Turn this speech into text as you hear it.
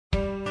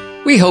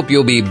We hope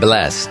you'll be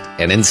blessed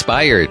and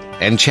inspired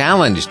and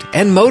challenged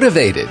and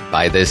motivated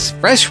by this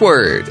fresh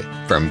word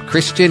from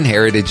Christian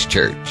Heritage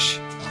Church.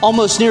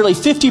 Almost nearly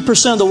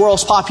 50% of the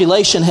world's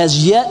population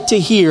has yet to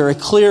hear a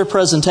clear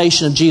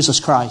presentation of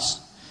Jesus Christ.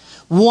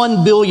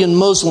 1 billion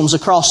Muslims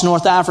across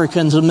North Africa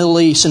and the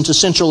Middle East and to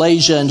Central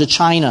Asia and to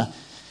China.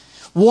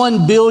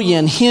 1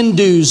 billion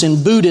Hindus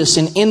and Buddhists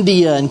in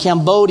India and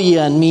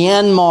Cambodia and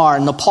Myanmar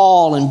and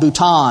Nepal and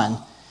Bhutan.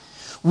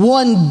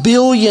 1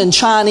 billion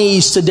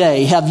Chinese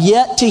today have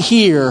yet to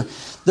hear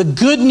the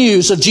good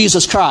news of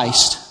Jesus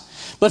Christ.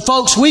 But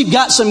folks, we've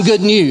got some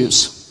good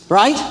news,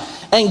 right?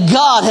 And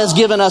God has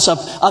given us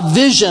a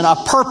vision, a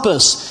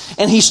purpose,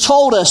 and He's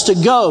told us to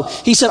go.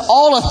 He said,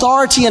 all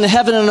authority in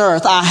heaven and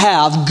earth I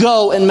have.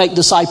 Go and make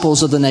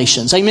disciples of the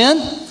nations. Amen?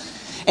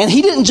 And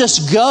He didn't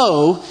just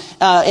go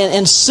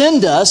and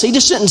send us. He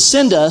just didn't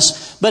send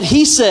us, but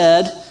He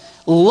said,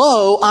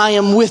 lo, I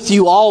am with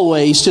you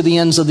always to the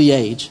ends of the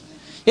age.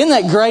 Isn't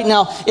that great?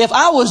 Now, if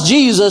I was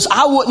Jesus,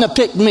 I wouldn't have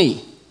picked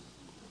me,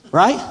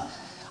 right?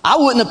 I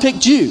wouldn't have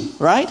picked you,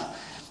 right?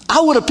 I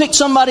would have picked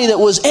somebody that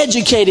was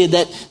educated,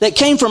 that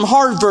came from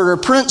Harvard or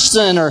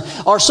Princeton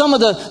or some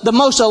of the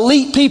most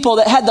elite people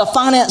that had the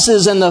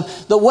finances and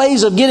the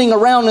ways of getting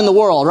around in the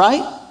world,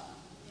 right?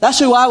 That's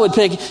who I would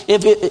pick.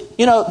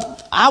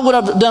 I would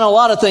have done a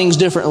lot of things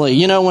differently.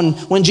 You know,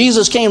 when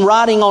Jesus came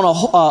riding on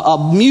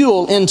a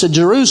mule into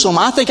Jerusalem,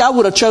 I think I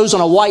would have chosen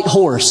a white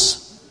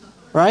horse,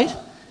 right?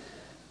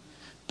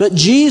 But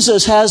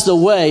Jesus has the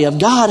way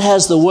God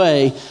has the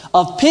way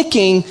of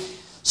picking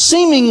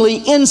seemingly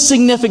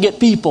insignificant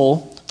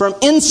people from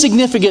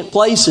insignificant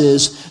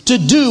places to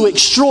do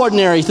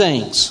extraordinary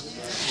things.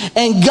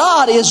 And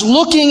God is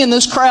looking in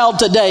this crowd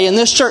today, in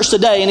this church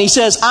today, and He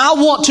says, I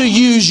want to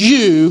use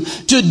you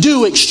to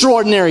do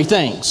extraordinary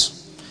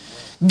things.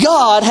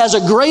 God has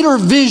a greater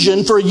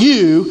vision for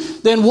you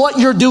than what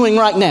you're doing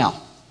right now.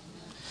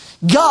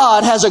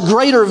 God has a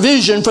greater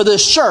vision for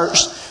this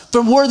church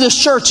from where this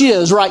church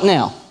is right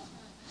now.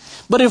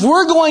 But if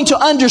we're going to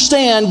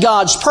understand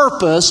God's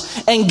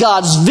purpose and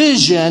God's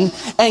vision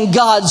and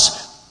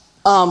God's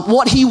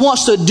what He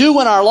wants to do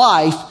in our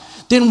life,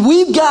 then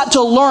we've got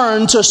to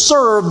learn to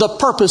serve the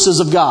purposes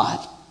of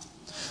God.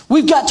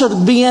 We've got to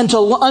begin to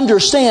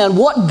understand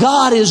what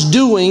God is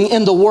doing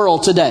in the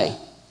world today.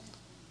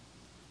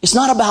 It's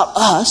not about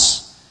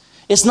us.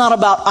 It's not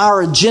about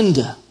our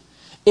agenda.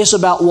 It's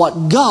about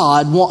what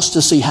God wants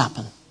to see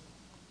happen.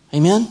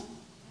 Amen?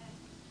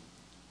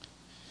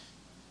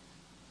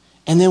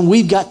 And then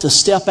we've got to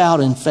step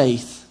out in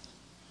faith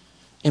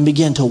and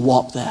begin to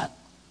walk that.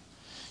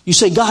 You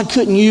say, God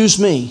couldn't use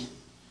me.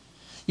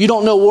 You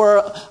don't know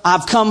where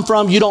I've come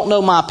from. You don't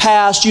know my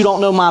past. You don't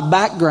know my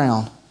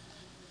background.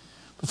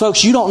 But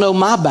folks, you don't know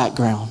my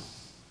background.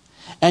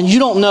 And you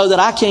don't know that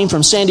I came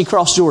from Sandy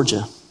Cross,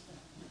 Georgia.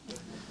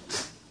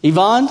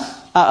 Yvonne,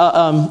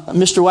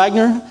 Mr.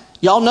 Wagner,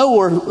 y'all know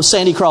where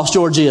Sandy Cross,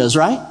 Georgia is,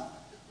 right?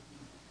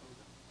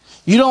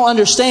 You don't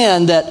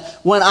understand that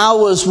when I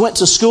went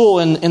to school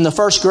in the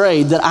first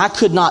grade that I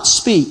could not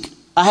speak.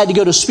 I had to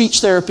go to speech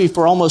therapy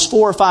for almost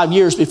 4 or 5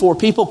 years before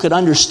people could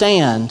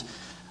understand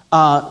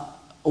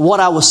what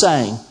I was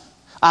saying.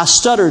 I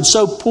stuttered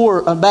so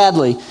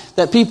badly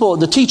that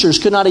the teachers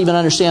could not even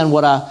understand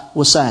what I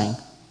was saying.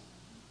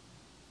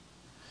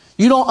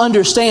 You don't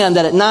understand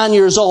that at 9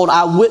 years old,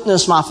 I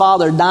witnessed my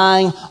father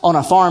dying on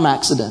a farm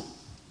accident.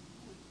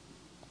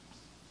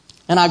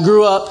 And I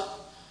grew up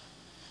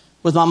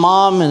with my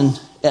mom and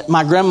at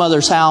my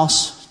grandmother's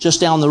house just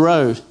down the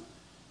road.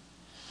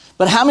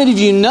 But how many of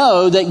you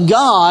know that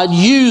God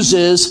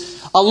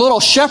uses a little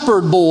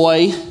shepherd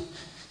boy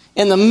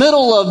in the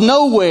middle of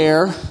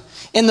nowhere,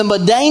 in the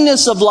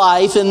mundaneness of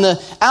life,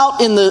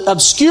 out in the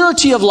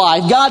obscurity of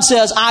life? God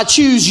says, I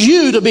choose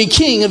you to be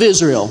king of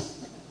Israel.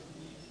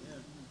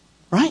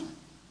 Right?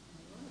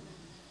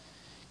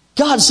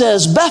 God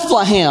says,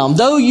 Bethlehem,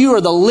 though you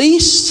are the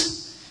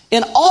least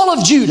in all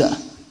of Judah,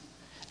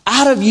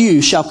 out of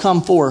you shall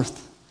come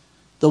forth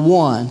the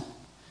one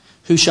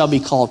who shall be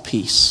called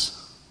peace.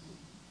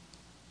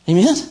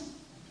 Amen?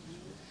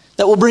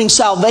 That will bring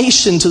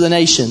salvation to the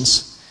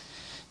nations.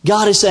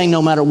 God is saying,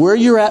 no matter where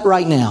you're at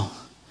right now,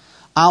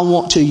 I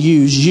want to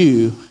use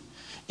you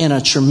in a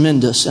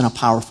tremendous and a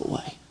powerful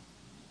way.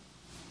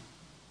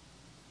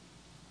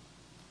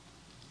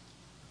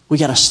 We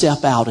got to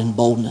step out in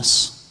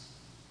boldness.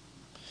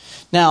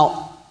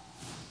 Now,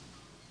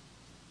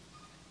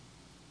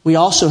 we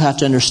also have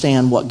to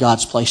understand what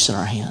God's placed in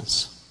our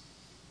hands.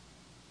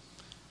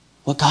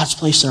 What God's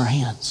placed in our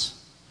hands.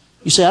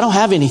 You say, I don't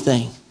have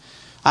anything.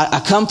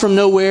 I come from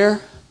nowhere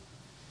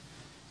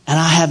and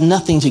I have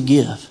nothing to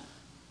give.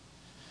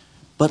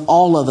 But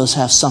all of us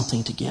have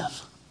something to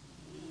give.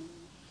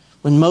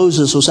 When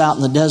Moses was out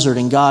in the desert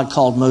and God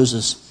called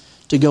Moses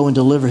to go and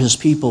deliver his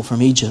people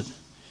from Egypt,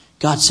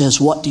 God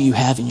says, what do you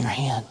have in your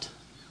hand?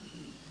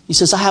 He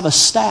says, I have a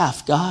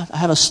staff, God. I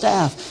have a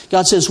staff.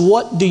 God says,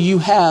 what do you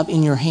have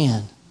in your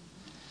hand?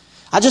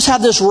 I just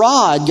have this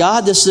rod,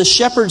 God, this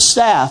shepherd's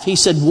staff. He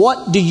said,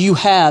 what do you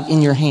have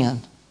in your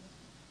hand?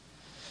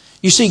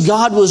 You see,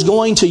 God was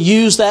going to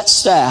use that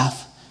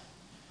staff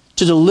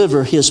to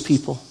deliver His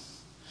people.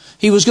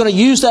 He was going to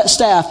use that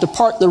staff to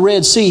part the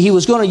Red Sea. He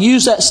was going to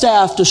use that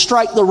staff to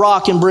strike the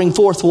rock and bring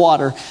forth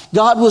water.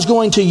 God was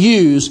going to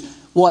use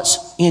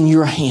what's in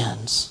your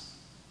hands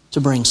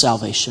to bring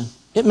salvation.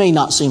 It may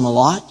not seem a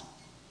lot,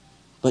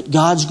 but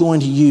God's going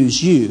to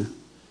use you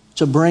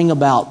to bring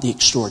about the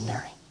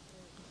extraordinary.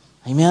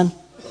 Amen?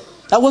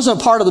 That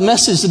wasn't part of the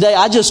message today.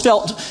 I just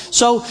felt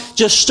so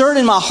just stirred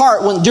in my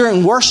heart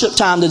during worship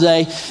time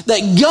today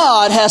that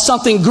God has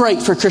something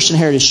great for Christian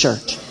Heritage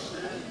Church.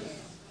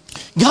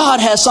 God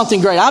has something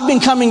great. I've been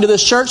coming to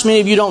this church. Many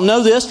of you don't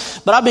know this,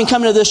 but I've been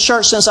coming to this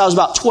church since I was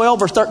about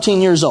 12 or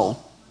 13 years old.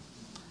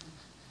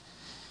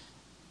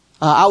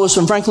 I was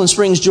from Franklin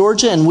Springs,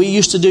 Georgia, and we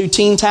used to do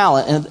Teen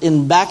Talent.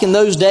 And back in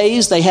those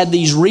days, they had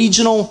these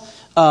regional,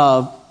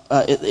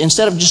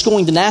 instead of just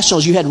going to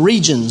nationals, you had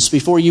regions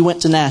before you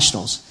went to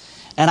nationals.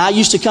 And I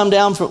used to come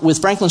down with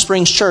Franklin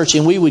Springs Church,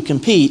 and we would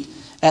compete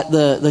at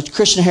the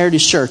Christian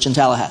Heritage Church in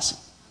Tallahassee.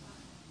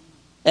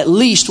 At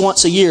least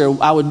once a year,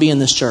 I would be in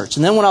this church.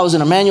 And then when I was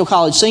in Emmanuel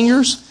College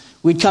Singers,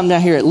 we'd come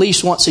down here at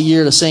least once a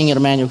year to sing at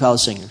Emmanuel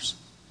College Singers.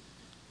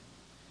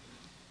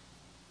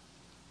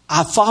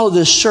 I followed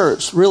this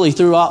church really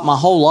throughout my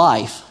whole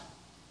life.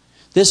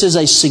 This is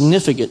a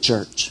significant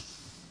church.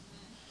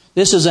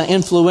 This is an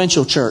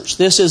influential church.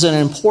 This is an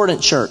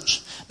important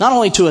church. Not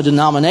only to a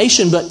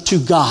denomination, but to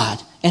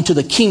God and to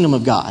the kingdom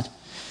of God.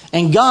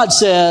 And God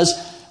says,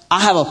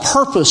 I have a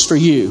purpose for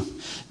you.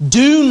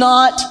 Do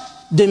not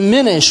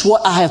diminish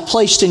what I have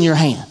placed in your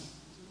hand.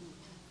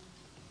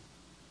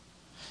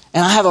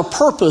 And I have a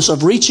purpose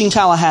of reaching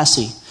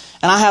Tallahassee.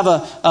 And I have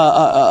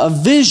a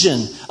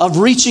vision of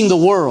reaching the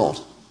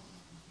world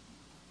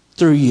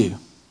through you.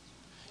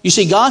 You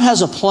see, God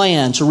has a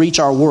plan to reach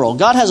our world.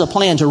 God has a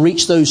plan to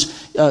reach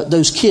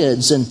those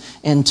kids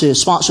and to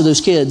sponsor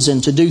those kids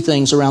and to do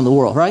things around the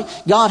world, right?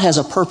 God has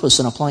a purpose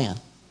and a plan.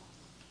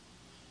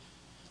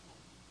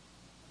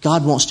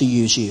 God wants to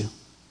use you.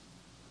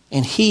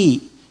 And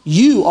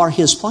you are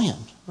His plan.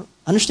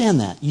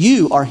 Understand that.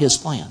 You are His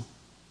plan.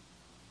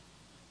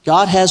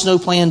 God has no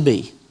plan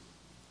B.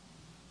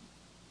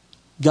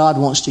 God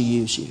wants to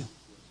use you.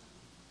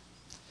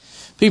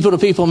 People to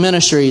People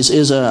Ministries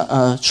is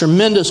a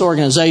tremendous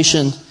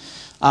organization.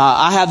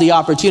 I have the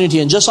opportunity,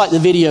 and just like the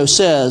video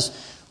says,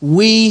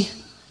 we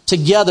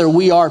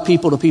are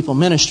People to People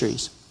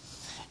Ministries.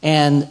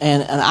 And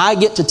I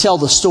get to tell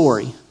the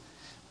story.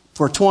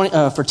 For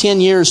 10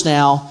 years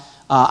now,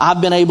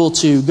 I've been able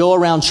to go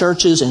around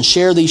churches and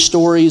share these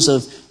stories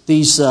of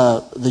these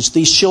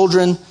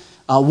children.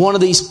 One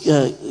of these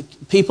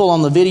people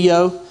on the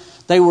video,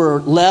 they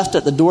were left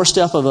at the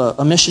doorstep of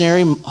a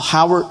missionary,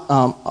 Hulbert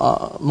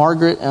and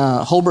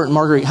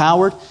Marguerite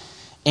Howard,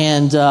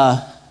 and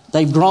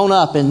they've grown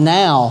up, and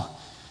now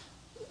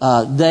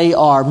they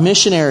are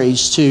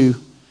missionaries to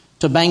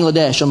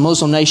Bangladesh, a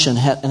Muslim nation,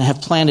 and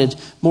have planted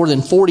more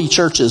than 40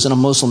 churches in a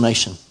Muslim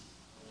nation.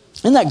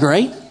 Isn't that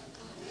great?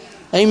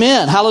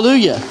 Amen.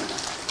 Hallelujah.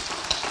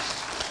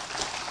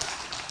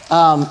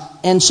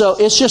 And so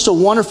it's just a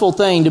wonderful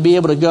thing to be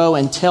able to go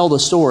and tell the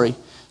story.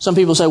 Some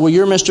people say, well,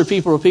 you're Mr.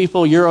 People to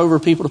People, you're over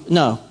people to...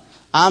 No,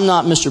 I'm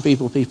not Mr.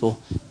 People to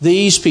People.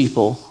 These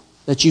people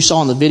that you saw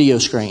on the video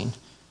screen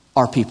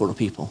are people to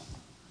people.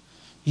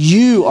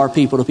 You are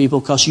people to people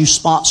because you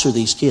sponsor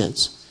these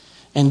kids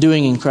and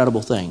doing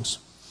incredible things.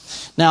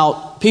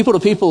 Now, People to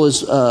People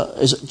is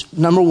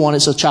number one,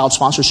 it's a child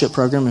sponsorship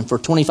program, and for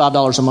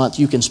 $25 a month,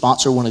 you can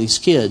sponsor one of these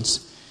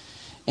kids.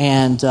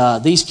 And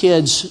these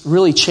kids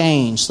really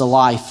change the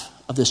life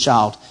of this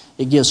child.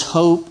 It gives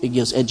hope, it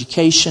gives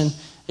education,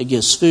 it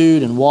gives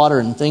food and water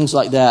and things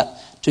like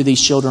that to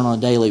these children on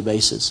a daily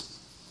basis.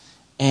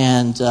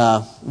 And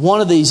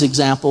one of these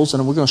examples,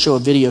 and we're going to show a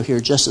video here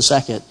in just a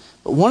second,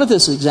 but one of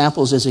these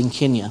examples is in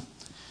Kenya.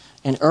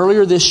 And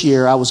earlier this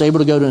year, I was able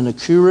to go to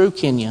Nakuru,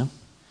 Kenya,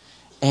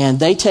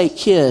 and they take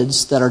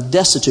kids that are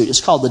destitute.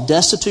 It's called the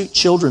Destitute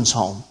Children's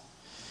Home.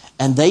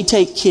 And they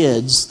take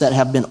kids that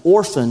have been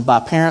orphaned by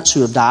parents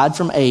who have died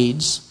from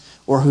AIDS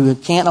or who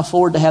can't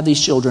afford to have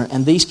these children.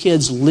 And these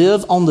kids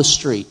live on the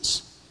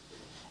streets.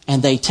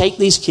 And they take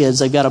these kids.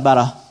 They've got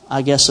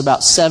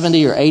about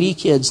 70 or 80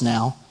 kids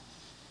now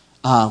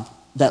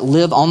that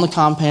live on the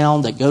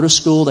compound, that go to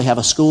school. They have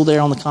a school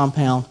there on the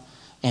compound.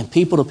 And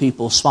People to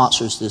People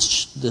sponsors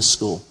this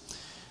school.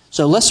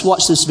 So let's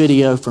watch this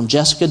video from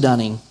Jessica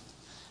Dunning.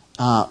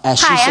 Hi,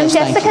 I'm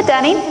Jessica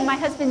Dunning, and my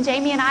husband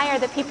Jamie and I are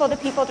the People to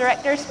People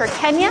directors for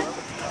Kenya.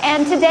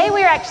 And today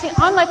we are actually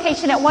on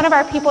location at one of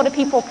our People to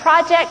People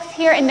projects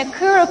here in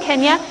Nakuru,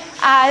 Kenya,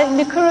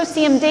 Nakuru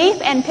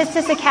CMD and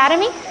Pistis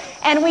Academy.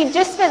 And we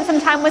just spent some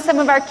time with some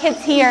of our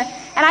kids here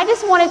And I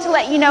just wanted to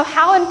let you know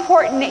how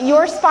important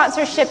your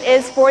sponsorship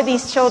is for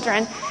these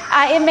children.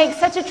 It makes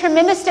such a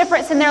tremendous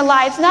difference in their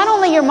lives, not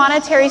only your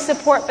monetary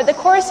support, but the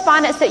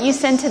correspondence that you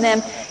send to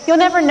them. You'll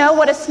never know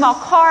what a small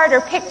card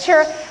or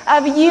picture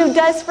of you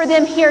does for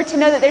them here, to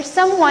know that there's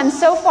someone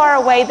so far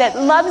away that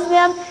loves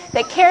them,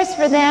 that cares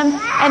for them,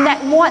 and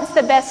that wants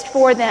the best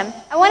for them.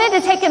 I wanted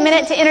to take a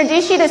minute to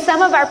introduce you to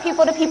some of our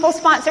people-to-people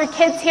sponsored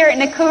kids here at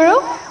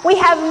Nakuru. We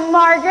have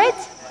Margaret,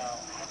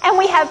 and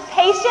we have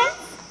Patience,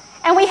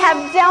 and we have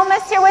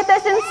Delmas here with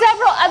us, and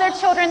several other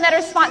children that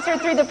are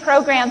sponsored through the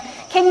program.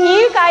 Can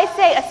you guys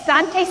say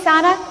Asante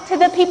Sana to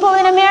the people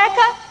in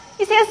America?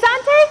 You say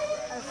Asante?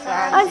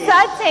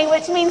 Asante,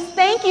 which means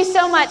thank you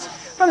so much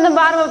from the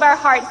bottom of our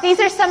hearts. These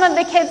are some of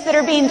the kids that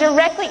are being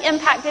directly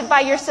impacted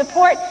by your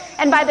support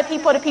and by the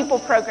People-to-People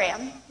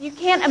program. You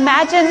can't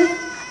imagine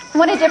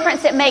what a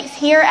difference it makes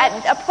here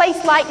at a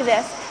place like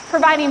this,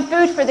 providing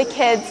food for the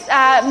kids,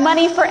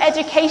 money for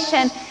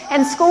education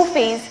and school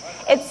fees.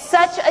 It's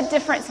such a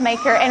difference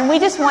maker, and we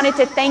just wanted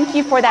to thank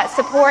you for that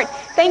support.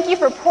 Thank you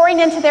for pouring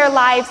into their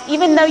lives.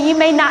 Even though you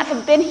may not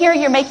have been here,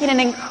 you're making an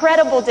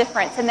incredible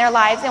difference in their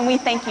lives, and we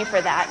thank you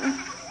for that.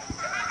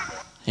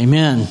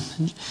 Amen.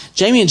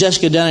 Jamie and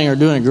Jessica Dunning are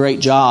doing a great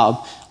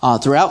job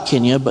throughout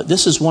Kenya, but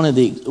this is one of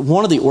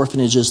the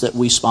orphanages that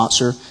we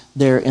sponsor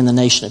there in the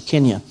nation of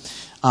Kenya.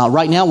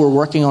 Right now, we're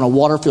working on a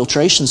water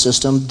filtration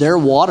system. Their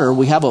water,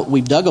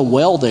 we've dug a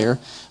well there,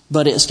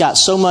 but it's got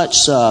so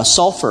much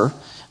sulfur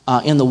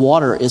in the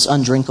water, it's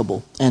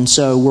undrinkable. And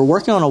so we're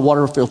working on a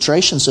water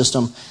filtration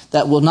system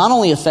that will not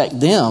only affect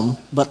them,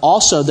 but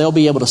also they'll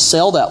be able to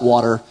sell that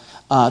water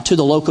to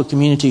the local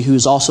community who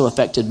is also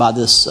affected by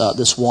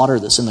this water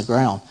that's in the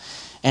ground.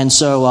 And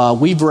so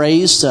we've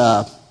raised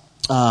about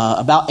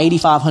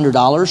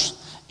 $8,500,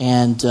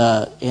 and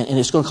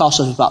it's going to cost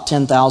us about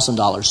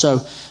 $10,000. So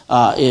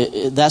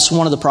that's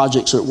one of the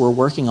projects that we're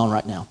working on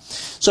right now.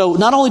 So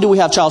not only do we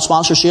have child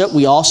sponsorship,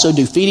 we also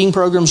do feeding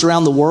programs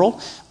around the world.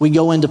 We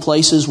go into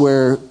places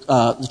where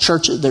the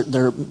church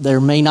there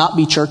may not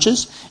be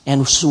churches,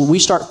 and so we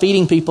start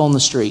feeding people on the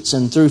streets.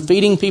 And through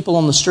feeding people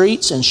on the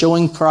streets and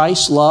showing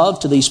Christ's love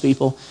to these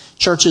people,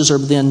 churches are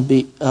then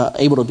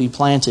able to be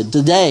planted.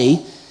 Today,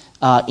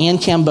 in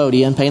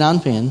Cambodia, in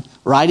Phnom Penh,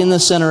 right in the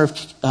center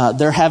of,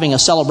 they're having a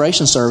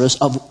celebration service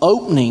of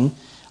opening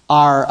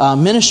our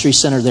ministry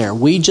center there.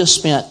 We just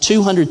spent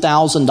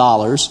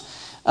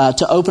 $200,000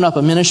 to open up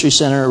a ministry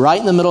center right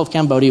in the middle of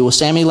Cambodia with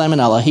Sammy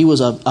Lamanella. He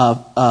was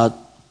a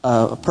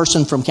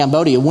person from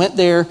Cambodia, went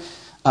there.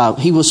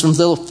 He was from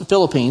the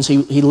Philippines.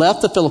 He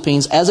left the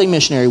Philippines as a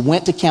missionary,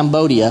 went to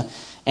Cambodia,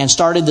 and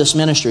started this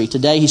ministry.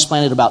 Today, he's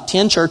planted about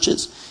 10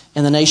 churches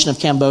in the nation of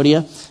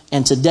Cambodia,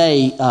 and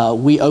today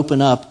we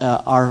open up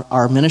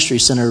our ministry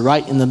center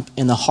right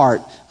in the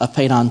heart of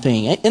Phnom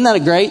Penh. Isn't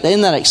that great?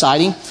 Isn't that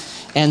exciting?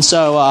 And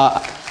so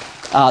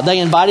they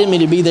invited me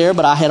to be there,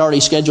 but I had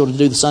already scheduled to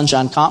do the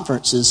Sunshine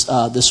Conferences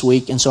this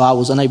week, and so I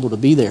was unable to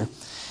be there.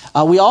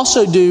 We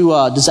also do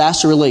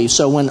disaster relief.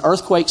 So when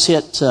earthquakes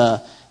hit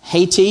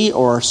Haiti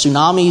or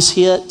tsunamis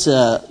hit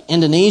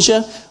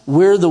Indonesia,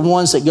 we're the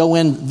ones that go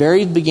in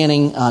very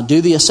beginning,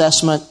 do the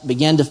assessment,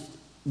 begin to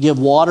give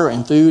water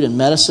and food and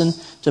medicine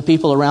to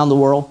people around the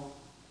world.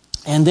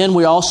 And then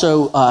we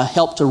also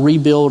help to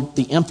rebuild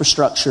the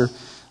infrastructure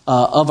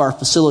of our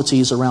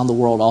facilities around the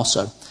world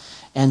also.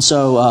 And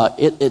so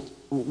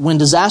when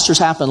disasters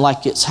happen,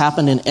 like it's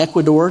happened in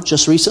Ecuador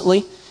just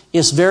recently,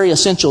 it's very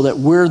essential that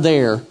we're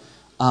there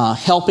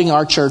helping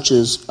our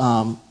churches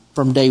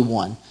from day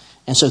one.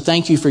 And so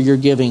thank you for your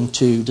giving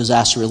to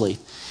disaster relief.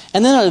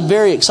 And then a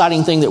very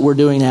exciting thing that we're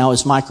doing now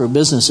is micro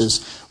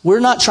businesses. We're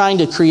not trying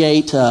to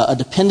create a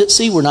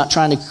dependency. We're not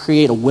trying to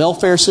create a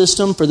welfare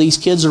system for these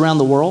kids around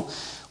the world.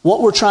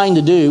 What we're trying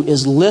to do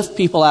is lift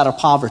people out of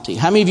poverty.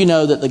 How many of you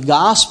know that the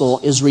gospel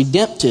is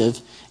redemptive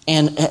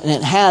and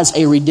it has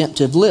a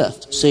redemptive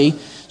lift? See?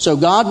 So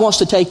God wants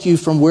to take you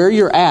from where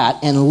you're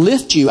at and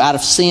lift you out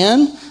of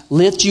sin,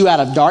 lift you out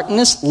of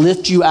darkness,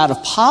 lift you out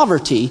of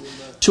poverty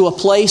to a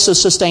place of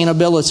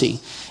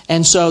sustainability.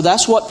 And so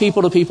that's what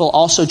People to People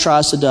also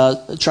tries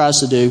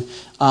to do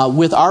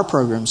with our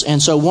programs.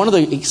 And so one of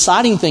the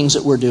exciting things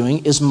that we're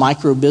doing is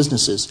micro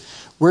businesses.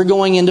 We're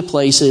going into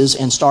places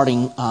and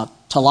starting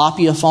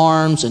tilapia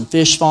farms and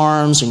fish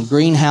farms and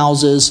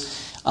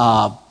greenhouses,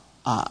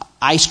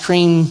 ice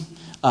cream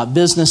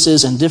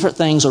businesses and different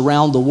things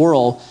around the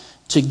world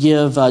to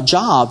give a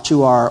job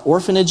to our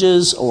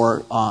orphanages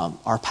or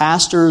our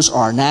pastors or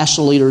our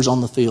national leaders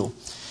on the field.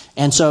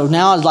 And so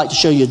now I'd like to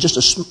show you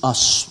just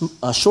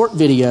a short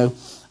video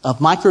of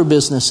micro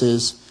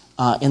businesses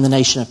in the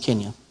nation of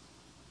Kenya.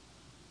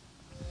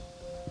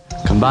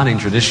 Combining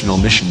traditional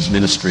missions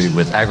ministry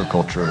with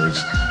agriculture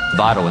is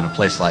vital in a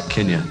place like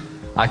Kenya.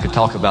 I could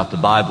talk about the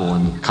Bible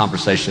and the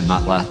conversation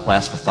might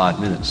last for 5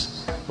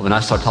 minutes. But when I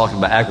start talking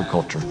about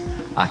agriculture,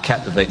 I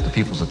captivate the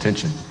people's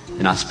attention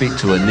and I speak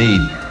to a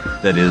need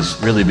that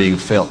is really being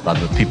felt by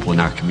the people in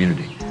our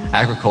community.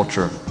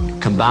 Agriculture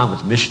combined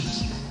with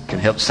missions can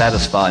help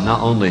satisfy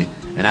not only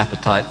an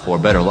appetite for a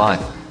better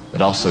life,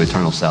 but also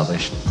eternal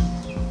salvation.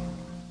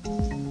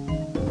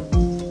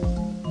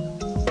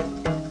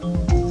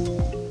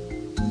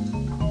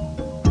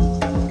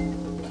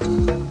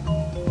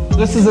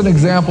 This is an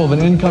example of an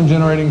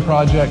income-generating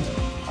project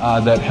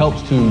that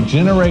helps to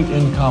generate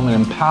income and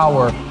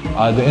empower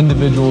the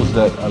individuals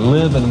that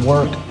live and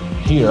work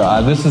here.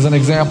 This is an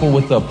example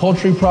with the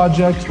poultry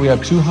project. We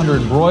have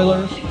 200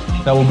 broilers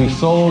that will be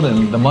sold,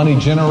 and the money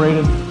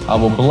generated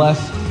will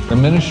bless the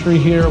ministry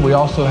here. We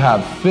also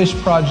have fish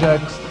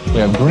projects. We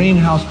have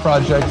greenhouse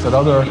projects at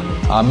other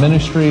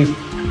ministries.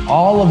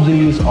 All of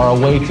these are a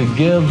way to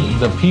give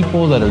the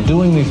people that are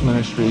doing these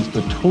ministries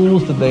the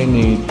tools that they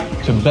need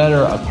to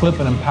better equip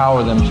and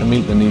empower them to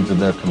meet the needs of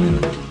their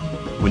community.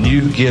 When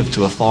you give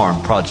to a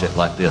farm project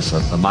like this,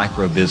 a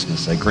micro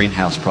business, a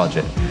greenhouse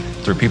project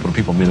through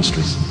people-to-people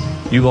ministries,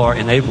 you are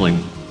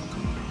enabling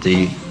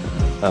the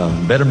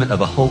betterment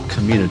of a whole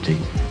community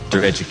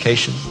through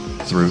education,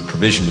 through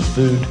provision of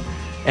food,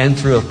 and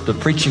through the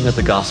preaching of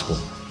the gospel,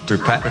 through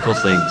practical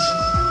things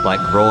like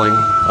growing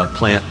a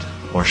plant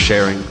or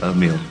sharing a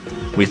meal.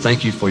 We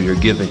thank you for your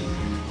giving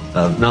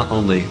of not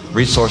only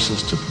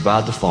resources to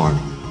provide the farm,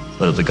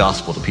 but of the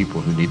gospel to people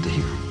who need to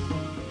hear.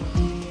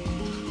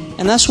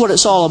 And that's what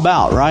it's all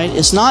about, right?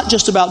 It's not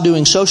just about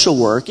doing social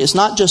work. It's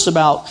not just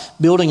about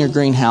building a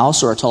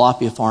greenhouse or a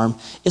tilapia farm.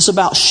 It's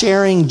about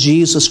sharing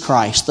Jesus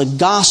Christ, the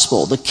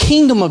gospel, the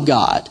kingdom of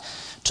God,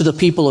 to the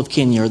people of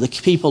Kenya or the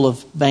people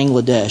of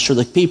Bangladesh or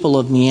the people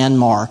of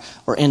Myanmar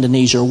or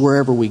Indonesia or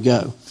wherever we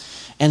go.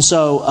 And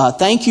so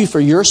thank you for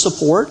your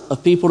support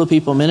of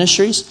People-to-People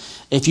Ministries.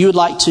 If you would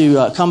like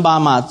to come by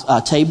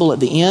my table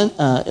at the end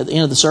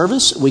of the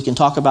service, we can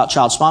talk about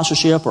child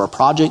sponsorship or a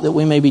project that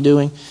we may be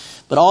doing.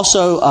 But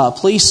also,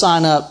 please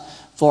sign up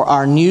for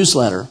our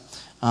newsletter.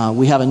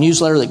 We have a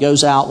newsletter that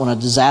goes out when a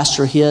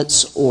disaster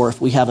hits or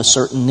if we have a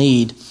certain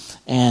need.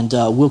 And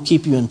we'll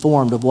keep you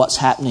informed of what's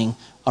happening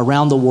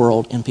around the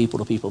world in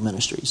People-to-People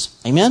Ministries.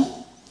 Amen?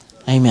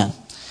 Amen.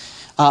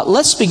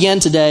 Let's begin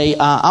today.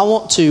 I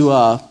want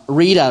to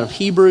read out of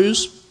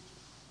Hebrews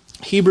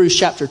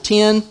chapter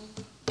 10.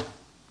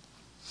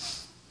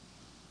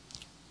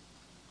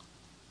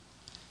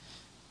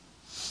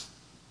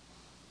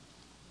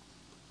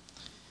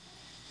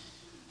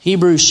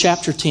 Hebrews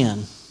chapter 10.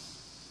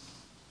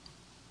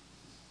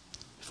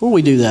 Before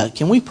we do that,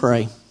 can we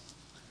pray?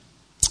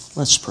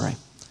 Let's pray.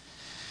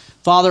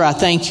 Father, I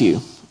thank you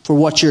for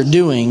what you're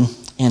doing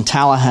in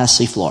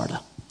Tallahassee, Florida.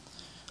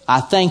 I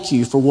thank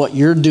you for what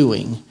you're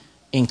doing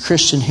in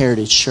Christian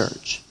Heritage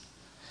Church.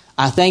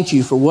 I thank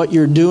you for what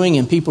you're doing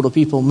in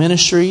People-to-People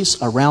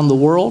Ministries around the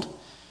world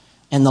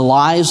and the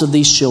lives of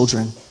these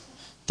children.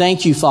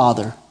 Thank you,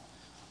 Father,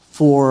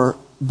 for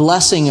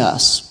blessing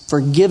us, for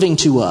giving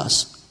to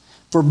us,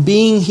 for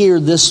being here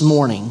this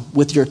morning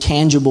with your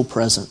tangible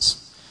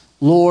presence.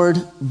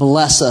 Lord,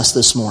 bless us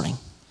this morning.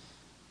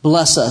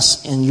 Bless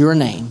us in your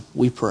name,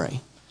 we pray.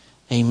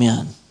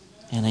 Amen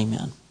and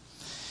amen.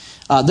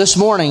 This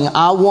morning,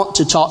 I want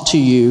to talk to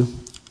you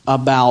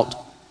about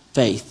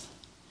faith.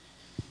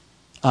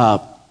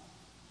 About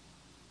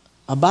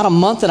a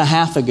month and a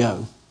half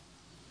ago,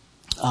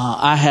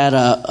 I had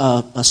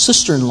a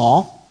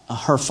sister-in-law.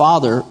 Her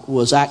father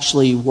was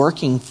actually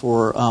working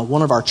for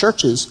one of our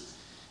churches,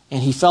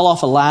 and he fell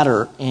off a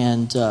ladder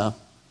and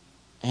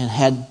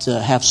had to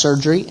have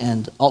surgery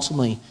and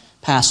ultimately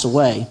passed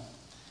away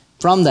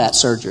from that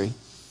surgery.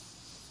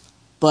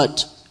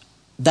 But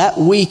that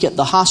week at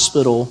the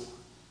hospital,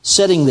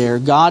 sitting there,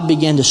 God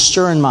began to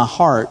stir in my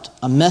heart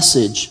a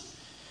message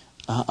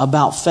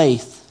about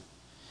faith.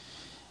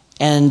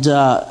 And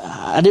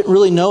I didn't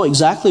really know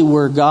exactly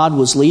where God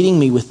was leading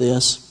me with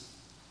this,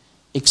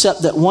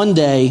 except that one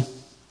day,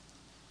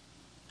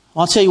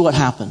 I'll tell you what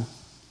happened.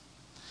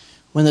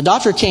 When the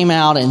doctor came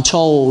out and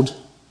told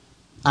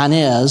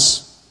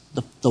Inez,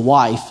 the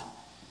wife,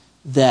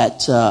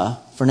 that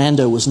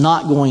Fernando was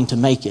not going to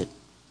make it,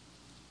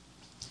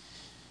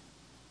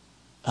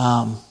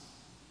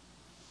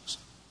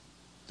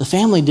 the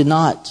family did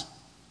not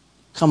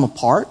come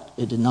apart.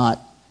 It did not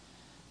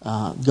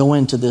go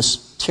into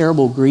this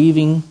terrible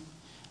grieving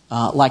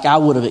like I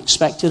would have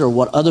expected or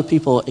what other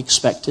people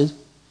expected.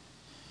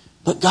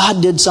 But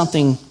God did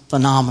something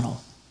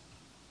phenomenal.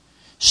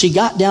 She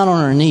got down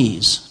on her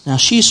knees. Now,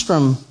 she's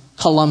from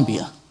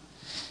Colombia,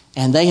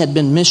 and they had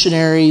been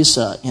missionaries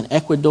in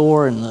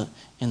Ecuador and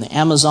in the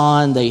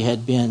Amazon. They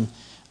had been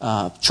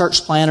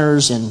church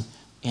planters in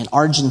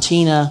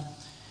Argentina.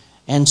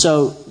 And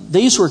so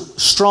these were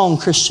strong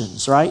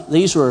Christians, right?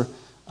 These were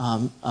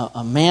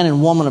a man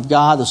and woman of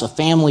God. There's a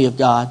family of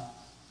God.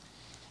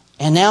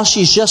 And now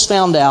she's just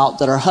found out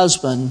that her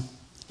husband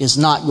is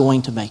not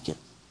going to make it.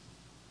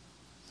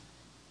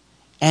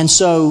 And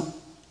so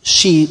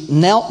she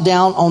knelt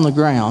down on the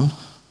ground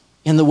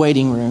in the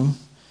waiting room.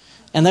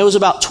 And there was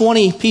about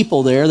 20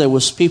 people there. There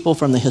was people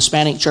from the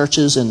Hispanic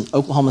churches in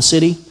Oklahoma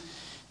City.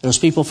 There was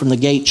people from the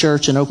Gate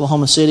Church in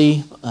Oklahoma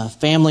City,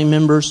 family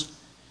members.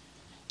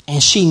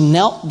 And she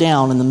knelt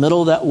down in the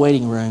middle of that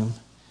waiting room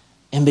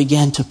and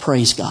began to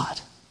praise God.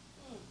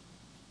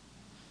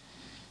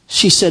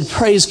 She said,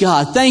 "Praise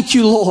God. Thank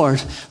you,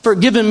 Lord, for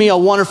giving me a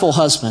wonderful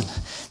husband.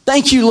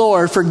 Thank you,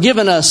 Lord, for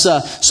giving us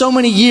so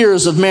many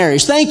years of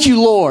marriage. Thank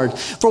you, Lord,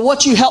 for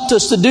what you helped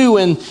us to do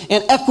in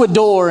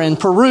Ecuador and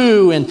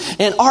Peru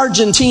and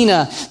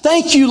Argentina.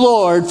 Thank you,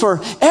 Lord,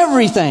 for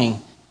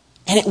everything.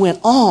 And it went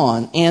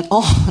on and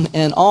on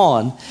and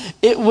on.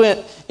 It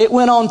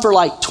went on for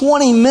like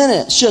 20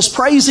 minutes just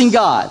praising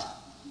God.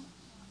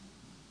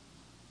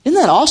 Isn't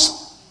that awesome?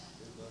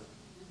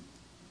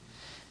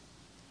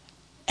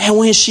 And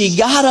when she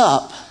got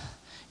up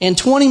in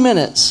 20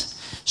 minutes,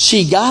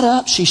 she got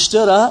up, she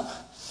stood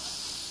up,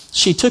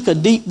 she took a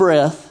deep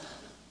breath,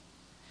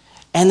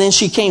 and then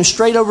she came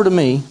straight over to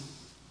me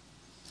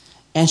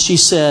and she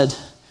said,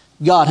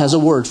 God has a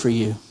word for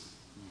you.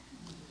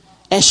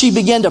 And she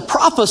began to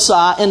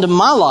prophesy into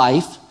my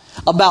life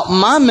about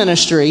my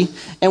ministry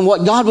and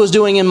what God was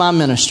doing in my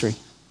ministry.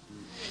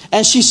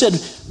 And she said,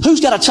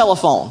 who's got a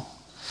telephone?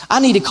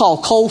 I need to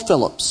call Cole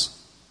Phillips.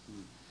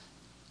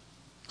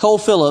 Cole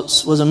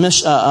Phillips was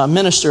a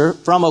minister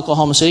from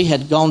Oklahoma City,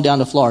 had gone down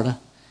to Florida.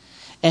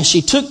 And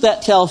she took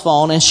that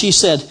telephone and she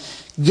said,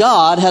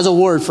 God has a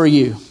word for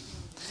you.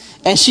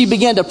 And she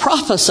began to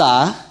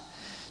prophesy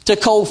to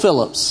Cole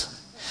Phillips.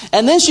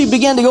 And then she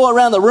began to go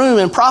around the room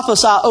and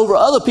prophesy over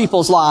other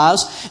people's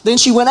lives. Then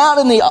she went out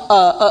in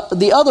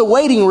the other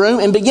waiting room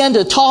and began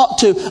to talk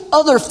to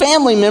other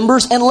family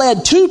members and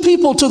led 2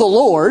 people to the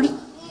Lord.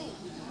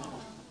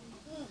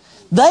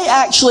 They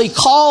actually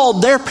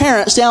called their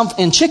parents down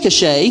in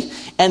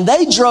Chickasha and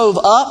they drove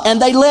up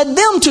and they led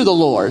them to the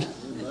Lord.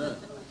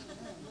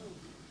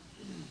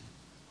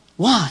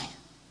 Why?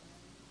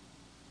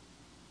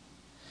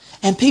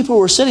 And people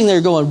were sitting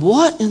there going,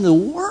 what in the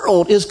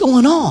world is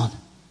going on?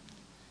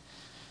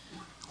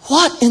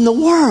 What in the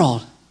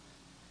world?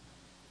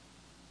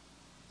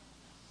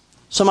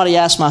 Somebody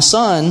asked my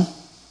son,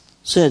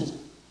 said,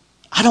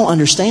 I don't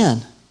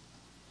understand.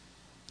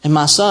 And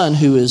my son,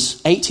 who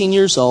is 18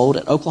 years old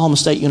at Oklahoma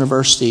State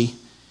University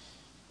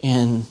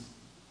in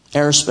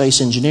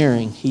aerospace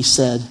engineering, he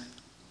said,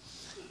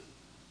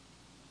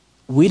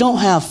 we don't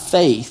have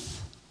faith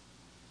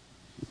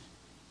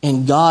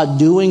in God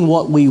doing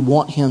what we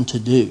want Him to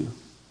do,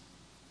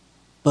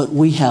 but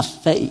we have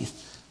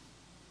faith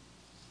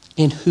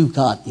in who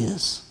God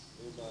is.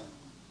 Isn't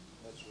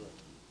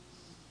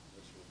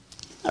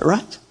that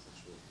right?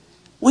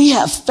 We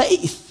have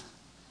faith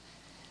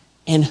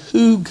in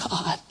who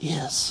God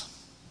is.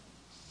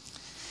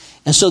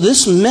 And so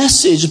this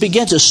message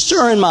began to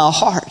stir in my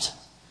heart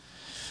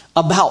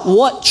about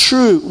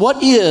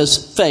what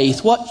is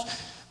faith.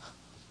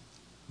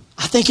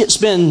 I think it's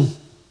been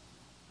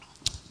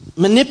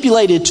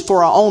manipulated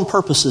for our own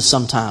purposes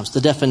sometimes,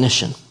 the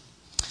definition.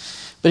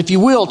 But if you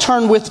will,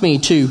 turn with me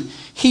to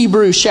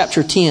Hebrews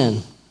chapter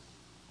 10.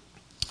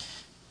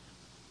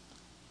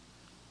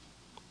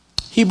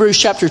 Hebrews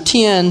chapter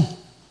 10,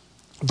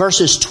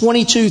 verses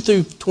 22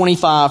 through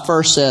 25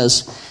 first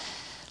says,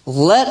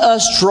 let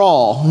us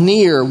draw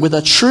near with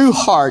a true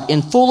heart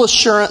in full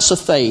assurance of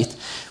faith,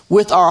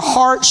 with our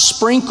hearts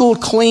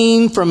sprinkled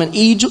clean from an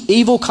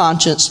evil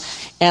conscience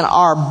and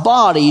our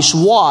bodies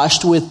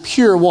washed with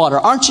pure water.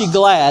 Aren't you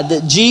glad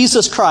that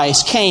Jesus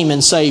Christ came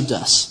and saved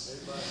us?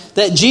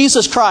 That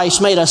Jesus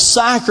Christ made a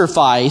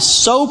sacrifice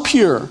so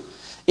pure,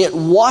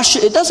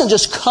 it doesn't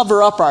just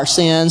cover up our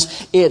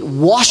sins, it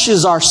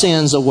washes our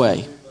sins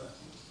away.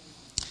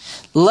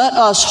 Let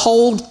us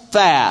hold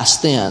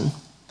fast then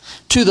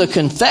to the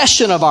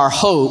confession of our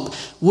hope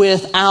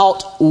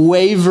without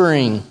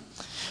wavering.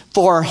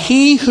 For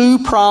He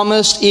who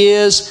promised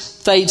is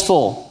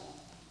faithful.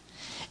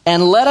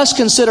 And let us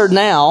consider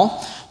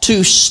now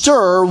to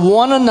stir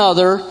one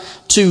another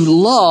to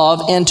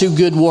love and to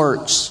good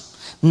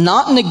works,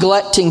 not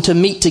neglecting to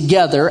meet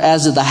together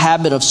as is the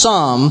habit of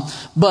some,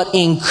 but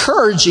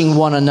encouraging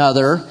one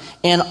another,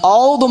 and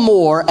all the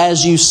more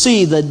as you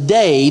see the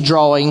day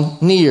drawing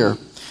near.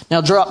 Now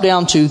drop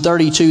down to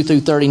 32 through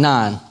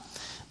 39.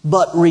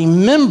 But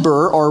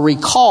remember or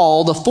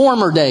recall the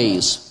former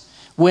days,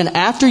 when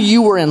after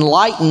you were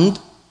enlightened,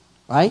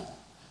 right,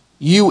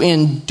 you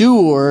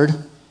endured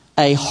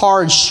a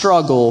hard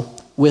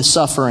struggle with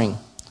suffering,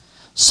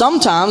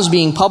 sometimes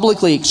being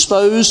publicly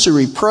exposed to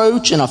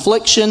reproach and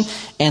affliction,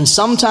 and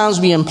sometimes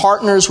being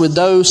partners with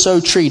those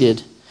so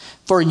treated.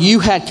 For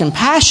you had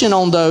compassion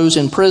on those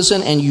in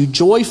prison, and you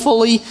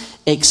joyfully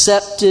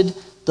accepted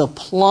the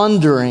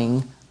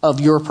plundering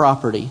of your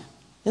property.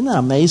 Isn't that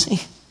amazing?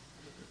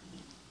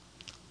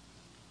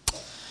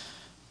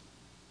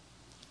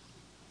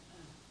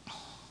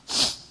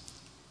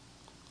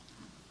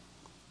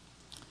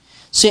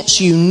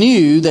 Since you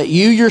knew that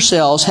you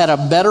yourselves had a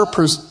better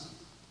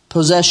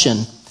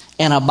possession,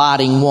 an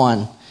abiding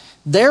one.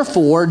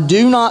 Therefore,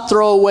 do not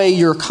throw away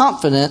your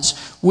confidence,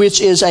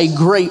 which is a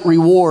great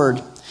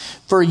reward.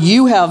 For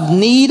you have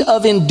need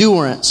of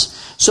endurance.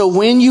 So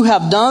when you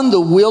have done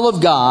the will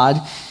of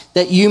God,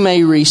 that you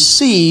may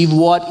receive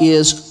what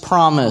is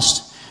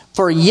promised.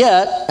 For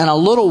yet in a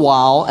little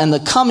while, and the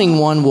coming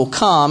one will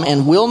come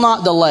and will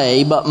not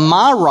delay, but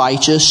my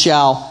righteous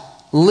shall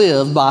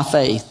live by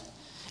faith.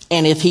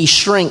 And if he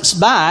shrinks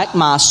back,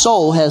 my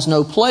soul has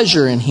no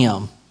pleasure in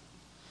him.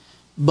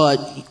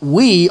 But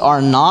we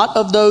are not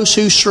of those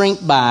who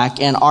shrink back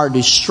and are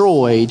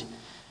destroyed,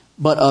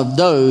 but of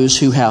those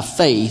who have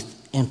faith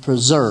and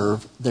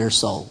preserve their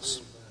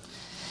souls.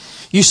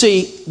 You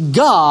see,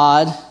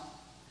 God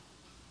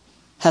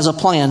has a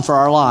plan for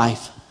our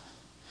life.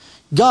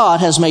 God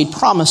has made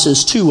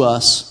promises to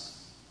us.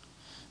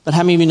 But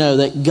how many of you know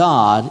that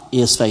God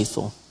is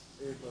faithful?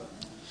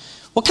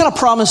 What kind of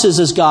promises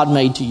has God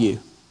made to you?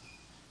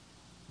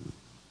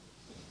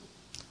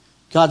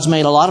 God's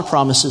made a lot of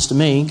promises to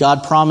me.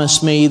 God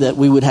promised me that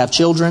we would have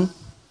children.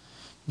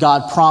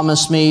 God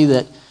promised me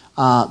that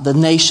the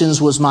nations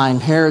was my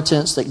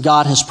inheritance, that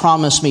God has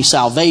promised me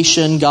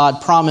salvation.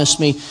 God promised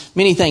me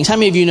many things. How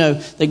many of you know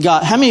that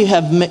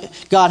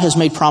God has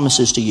made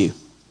promises to you?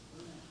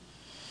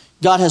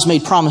 God has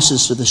made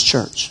promises to this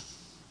church.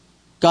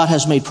 God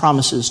has made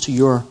promises to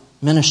your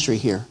ministry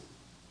here.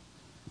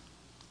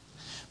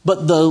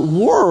 But the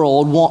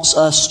world wants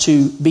us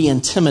to be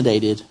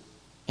intimidated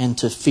and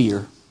to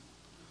fear.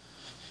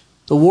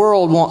 The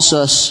world wants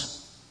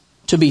us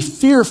to be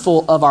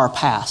fearful of our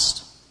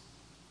past.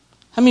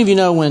 How many of you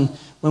know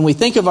when we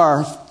think of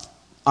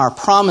our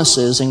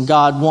promises and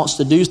God wants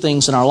to do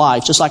things in our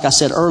life, just like I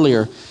said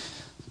earlier,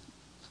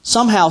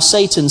 somehow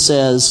Satan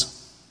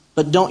says,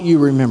 but don't you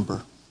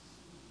remember?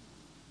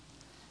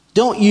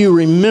 Don't you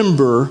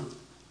remember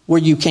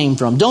where you came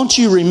from? Don't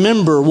you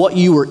remember what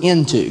you were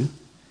into?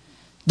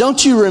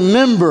 Don't you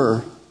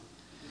remember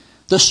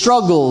the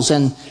struggles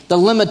and the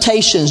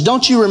limitations?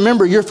 Don't you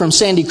remember you're from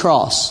Sandy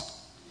Cross?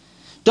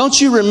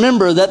 Don't you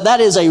remember that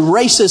is a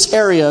racist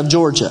area of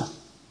Georgia?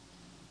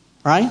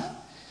 Right?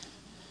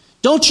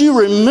 Don't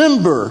you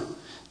remember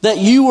that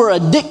you were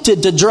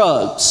addicted to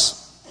drugs?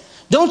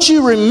 Don't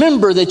you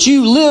remember that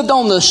you lived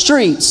on the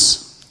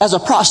streets as a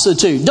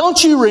prostitute?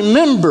 Don't you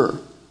remember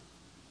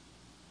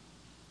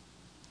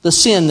the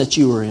sin that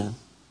you were in?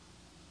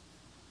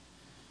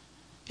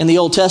 In the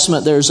Old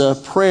Testament, there's a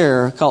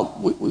prayer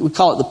called, we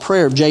call it the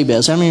prayer of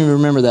Jabez. How many of you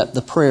remember that?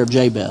 The prayer of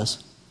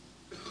Jabez.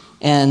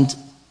 And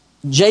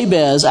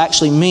Jabez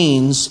actually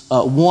means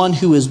one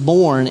who is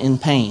born in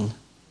pain.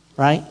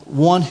 Right?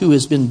 One who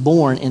has been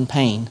born in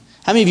pain.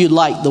 How many of you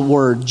like the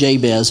word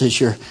Jabez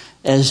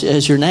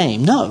as your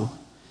name? No.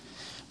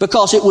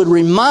 Because it would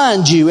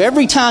remind you,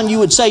 every time you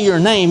would say your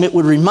name, it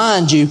would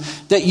remind you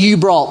that you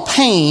brought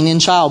pain in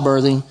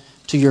childbirthing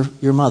to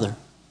your mother.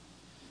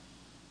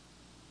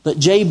 But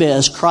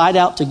Jabez cried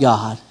out to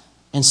God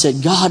and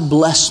said, God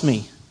bless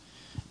me,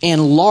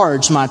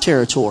 enlarge my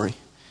territory,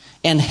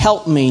 and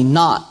help me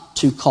not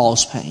to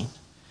cause pain.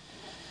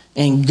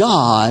 And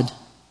God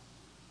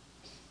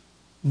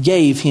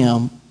gave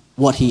him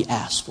what he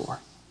asked for.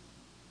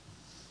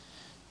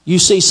 You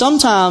see,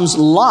 sometimes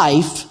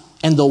life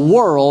and the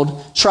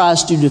world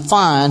tries to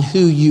define who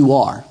you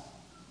are.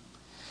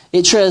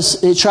 It tries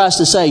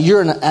to say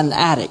you're an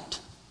addict.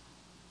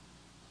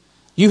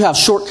 You have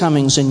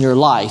shortcomings in your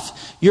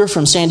life. You're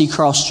from Sandy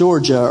Cross,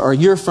 Georgia, or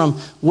you're from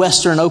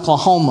Western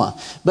Oklahoma.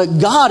 But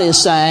God is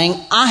saying,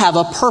 I have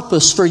a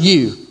purpose for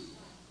you.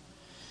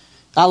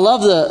 I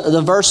love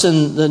the verse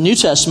in the New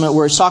Testament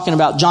where it's talking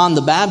about John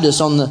the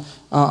Baptist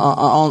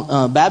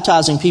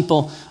baptizing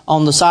people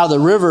on the side of the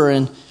river,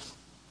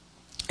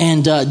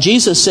 and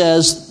Jesus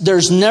says,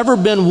 "There's never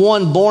been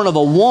one born of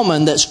a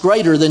woman that's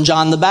greater than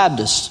John the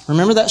Baptist."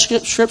 Remember that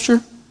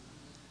scripture?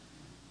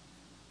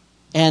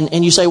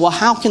 And you say, well,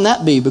 how can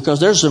that be?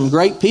 Because there's some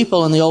great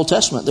people in the Old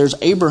Testament. There's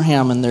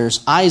Abraham and there's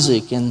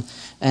Isaac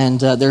and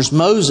there's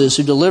Moses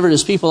who delivered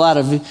his people out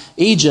of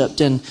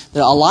Egypt, and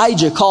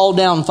Elijah called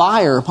down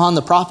fire upon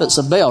the prophets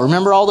of Baal.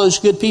 Remember all those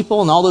good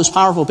people and all those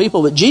powerful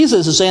people? But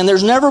Jesus is saying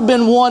there's never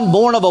been one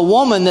born of a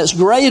woman that's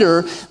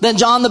greater than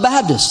John the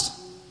Baptist.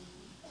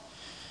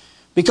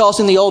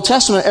 Because in the Old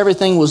Testament,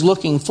 everything was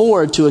looking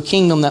forward to a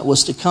kingdom that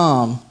was to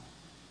come,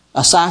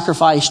 a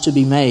sacrifice to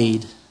be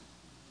made.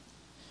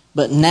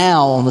 But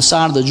now on the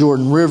side of the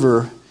Jordan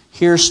River,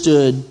 here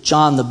stood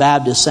John the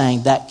Baptist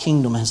saying that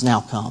kingdom has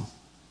now come.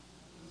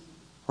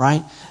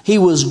 Right? He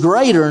was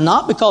greater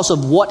not because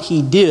of what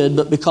he did,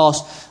 but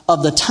because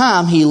of the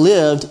time he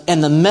lived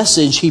and the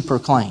message he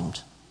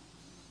proclaimed.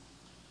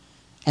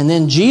 And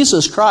then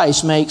Jesus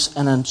Christ makes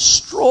an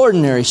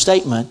extraordinary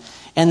statement,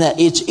 and that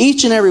it's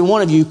each and every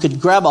one of you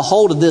could grab a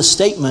hold of this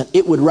statement.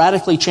 It would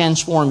radically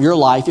transform your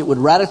life. It would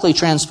radically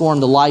transform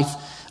the life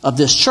of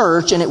this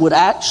church, and it would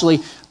actually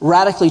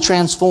radically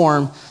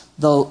transform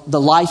the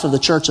life of the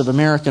Church of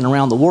America and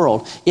around the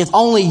world. If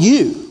only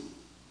you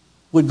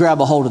would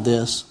grab a hold of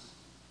this.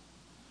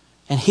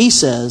 And he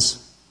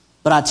says,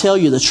 but I tell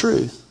you the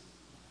truth,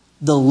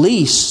 the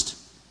least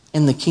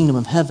in the kingdom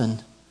of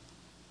heaven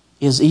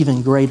is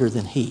even greater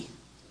than he.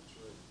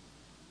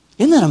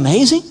 Isn't that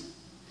amazing?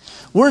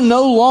 We're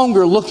no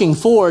longer looking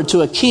forward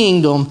to a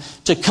kingdom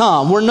to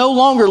come. We're no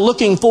longer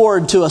looking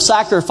forward to a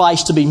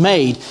sacrifice to be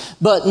made.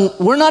 But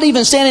we're not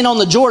even standing on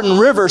the Jordan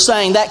River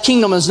saying that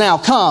kingdom has now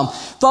come.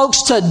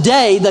 Folks,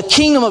 today the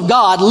kingdom of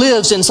God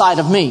lives inside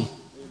of me.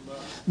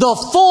 The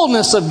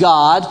fullness of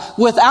God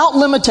without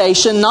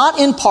limitation, not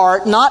in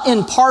part, not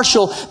in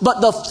partial, but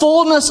the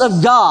fullness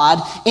of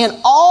God in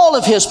all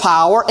of His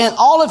power and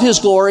all of His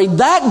glory,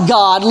 that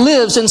God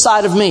lives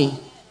inside of me.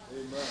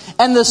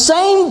 And the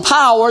same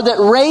power that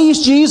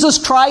raised Jesus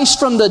Christ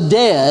from the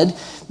dead,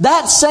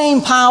 that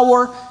same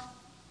power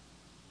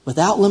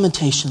without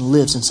limitation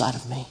lives inside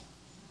of me.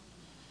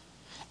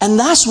 And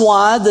that's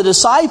why the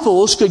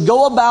disciples could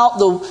go about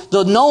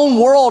the known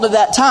world of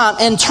that time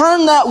and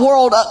turn that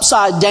world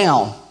upside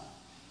down.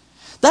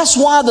 That's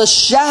why the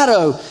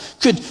shadow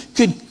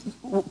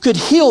could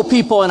heal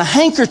people, and a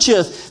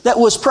handkerchief that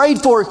was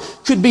prayed for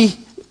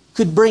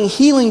could bring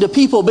healing to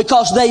people,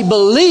 because they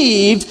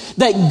believed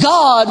that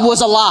God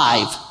was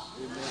alive.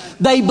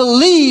 They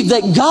believed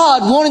that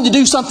God wanted to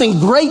do something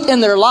great in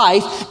their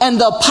life, and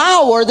the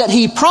power that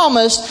He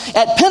promised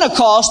at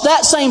Pentecost,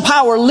 that same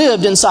power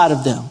lived inside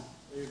of them.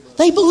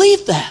 They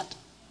believed that.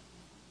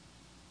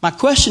 My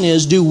question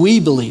is, do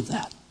we believe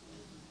that?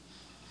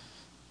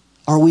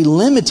 Are we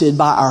limited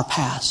by our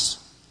past?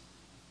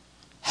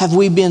 Have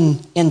we been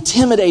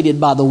intimidated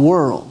by the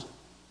world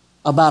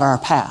about our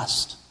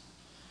past?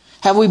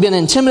 Have we been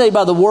intimidated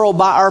by the world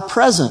by our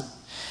present?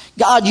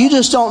 God, you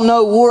just don't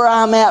know where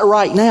I'm at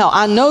right now.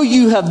 I know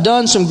you have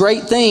done some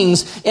great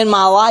things in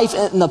my life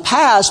in the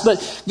past,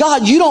 but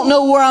God, you don't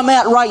know where I'm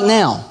at right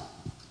now.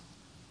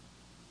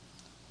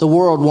 The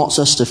world wants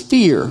us to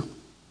fear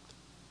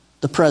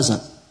the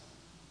present.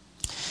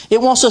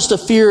 It wants us to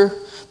fear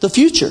the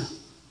future.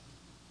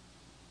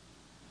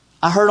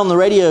 I heard on the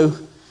radio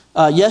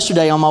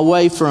yesterday on my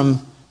way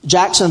from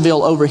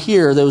Jacksonville over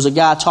here, there was a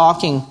guy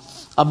talking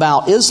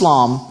about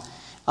Islam,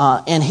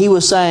 and he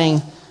was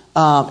saying,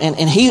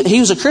 and he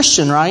was a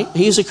Christian, right?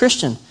 He's a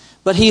Christian.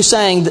 But he's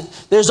saying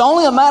that there's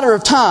only a matter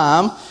of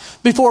time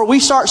before we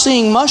start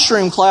seeing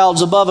mushroom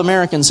clouds above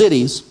American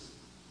cities.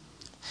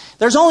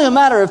 There's only a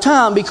matter of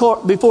time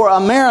before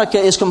America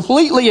is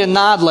completely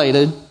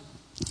annihilated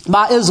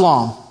by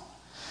Islam.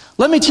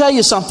 Let me tell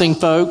you something,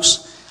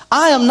 folks.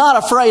 I am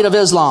not afraid of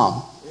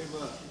Islam.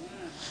 Amen.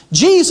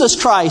 Jesus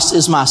Christ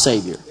is my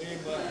Savior.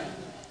 Amen.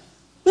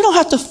 We don't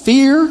have to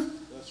fear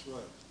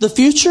the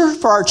future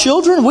for our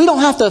children. We don't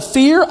have to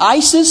fear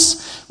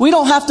ISIS. We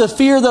don't have to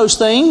fear those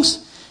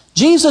things.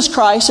 Jesus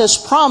Christ has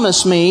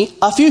promised me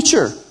a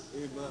future.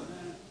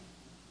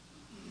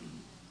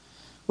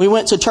 We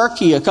went to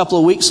Turkey a couple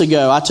of weeks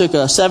ago. I took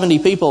 70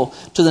 people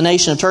to the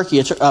nation of Turkey,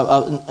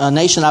 a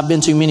nation I've been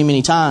to many,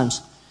 many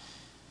times.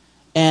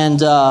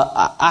 And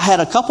I had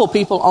a couple of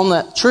people on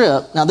that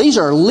trip. Now, these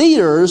are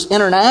leaders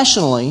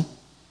internationally,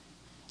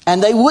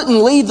 and they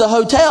wouldn't leave the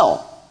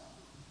hotel.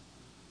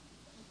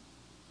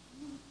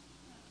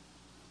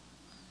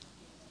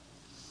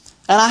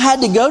 And I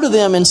had to go to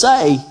them and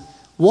say,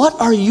 what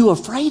are you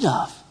afraid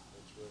of?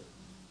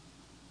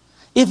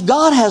 If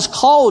God has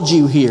called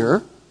you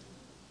here,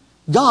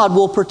 God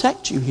will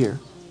protect you here.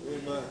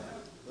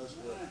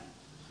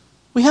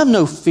 We have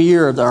no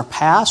fear of our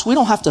past. We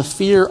don't have to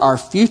fear our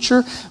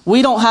future.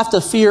 We don't have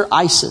to fear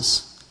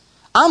ISIS.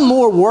 I'm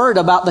more worried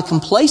about the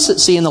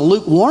complacency and the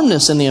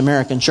lukewarmness in the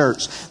American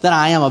church than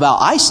I am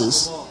about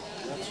ISIS.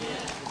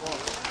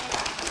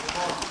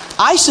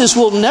 ISIS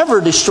will never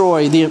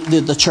destroy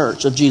the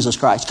church of Jesus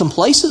Christ.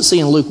 Complacency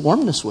and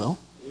lukewarmness will.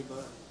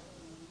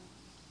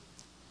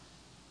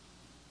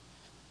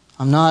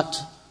 I'm not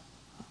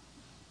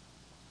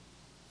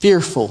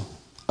fearful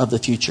of the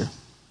future.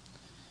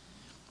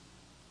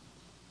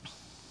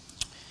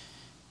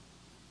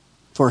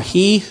 For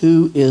he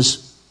who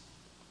is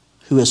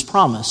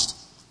promised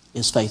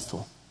is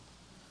faithful.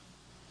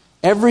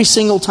 Every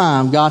single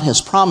time God has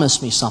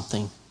promised me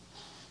something,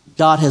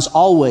 God has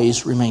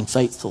always remained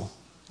faithful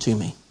to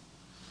me.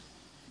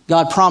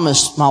 God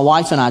promised my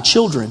wife and I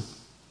children,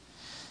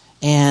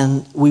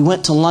 and we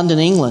went to London,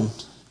 England,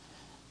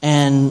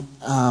 and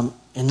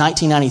in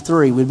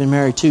 1993, we'd been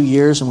married 2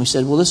 years, and we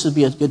said, well, this would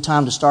be a good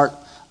time to start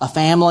a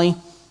family.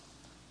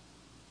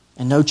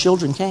 And no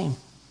children came.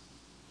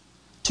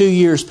 2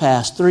 years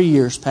passed, 3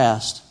 years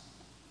passed.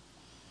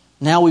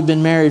 Now we've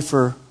been married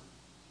for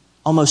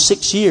almost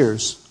 6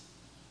 years,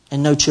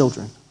 and no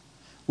children.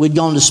 We'd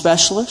gone to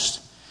specialists.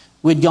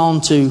 We'd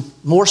gone to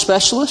more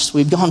specialists.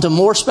 We'd gone to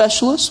more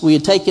specialists. We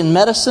had taken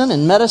medicine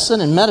and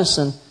medicine and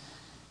medicine,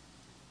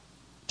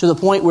 to the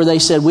point where they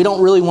said, we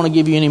don't really want to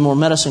give you any more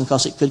medicine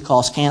because it could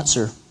cause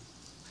cancer.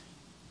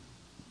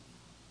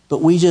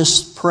 But we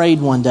just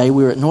prayed one day.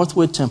 We were at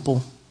Northwood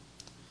Temple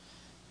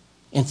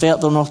in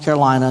Fayetteville, North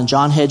Carolina, and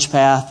John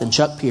Hedgepath and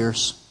Chuck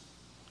Pierce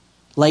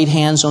laid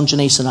hands on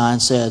Janice and I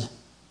and said,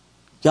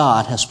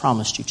 God has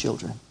promised you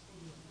children.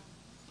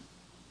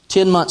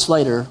 10 months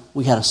later,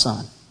 we had a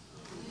son.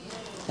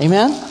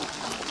 Amen?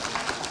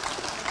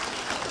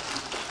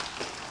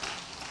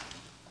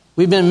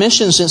 We've been in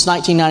mission since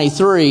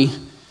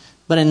 1993.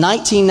 But in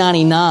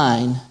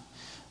 1999,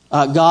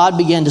 God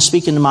began to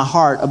speak into my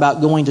heart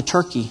about going to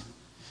Turkey,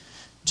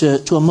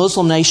 to a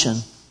Muslim nation,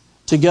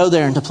 to go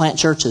there and to plant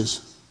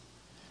churches.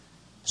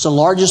 It's the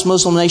largest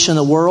Muslim nation in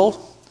the world,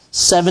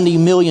 70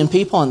 million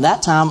people, and at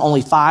that time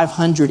only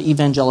 500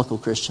 evangelical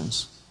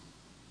Christians.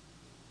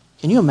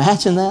 Can you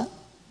imagine that?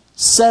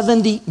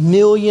 70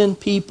 million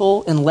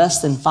people and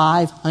less than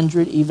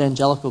 500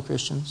 evangelical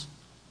Christians.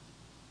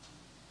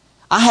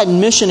 I had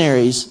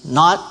missionaries,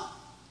 not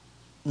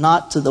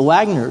to the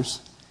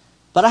Wagners,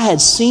 but I had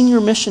senior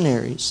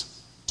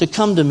missionaries to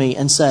come to me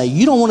and say,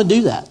 you don't want to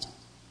do that.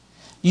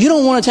 You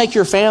don't want to take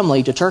your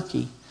family to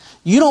Turkey.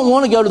 You don't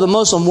want to go to the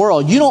Muslim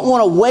world. You don't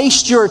want to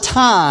waste your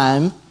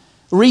time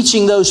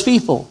reaching those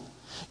people.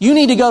 You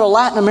need to go to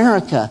Latin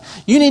America.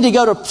 You need to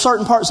go to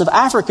certain parts of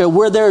Africa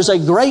where there's a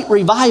great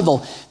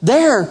revival.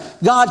 There,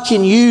 God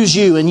can use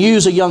you and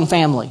use a young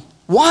family.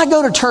 Why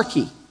go to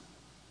Turkey?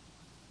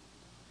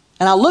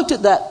 And I looked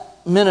at that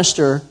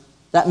minister,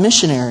 that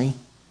missionary,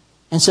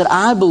 and said,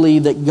 I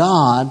believe that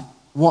God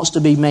wants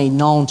to be made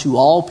known to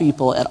all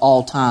people at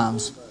all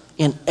times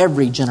in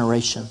every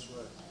generation.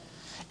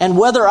 And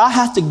whether I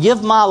have to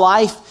give my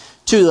life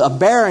to a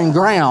barren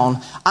ground,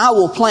 I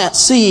will plant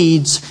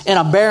seeds in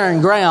a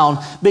barren ground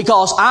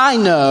because I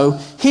know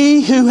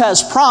He who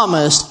has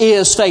promised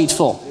is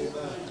faithful.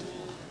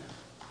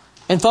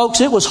 And folks,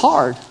 it was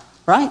hard,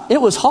 right?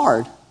 It was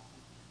hard.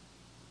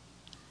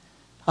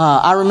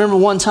 I remember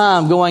one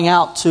time going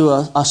out to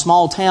a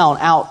small town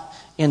out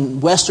in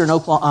eastern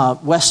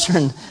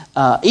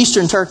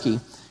Turkey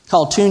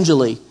called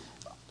Tunceli.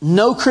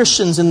 No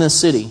Christians in this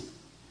city.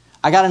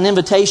 I got an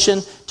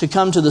invitation to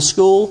come to the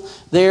school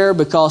there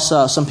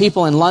because some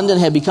people in London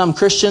had become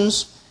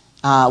Christians.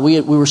 We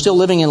were still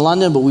living in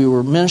London, but we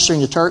were ministering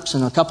to Turks,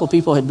 and a couple of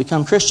people had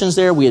become Christians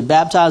there. We had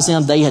baptized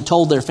them. They had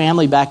told their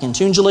family back in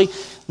Tunceli.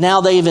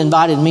 Now they've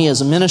invited me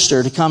as a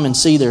minister to come and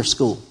see their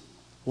school.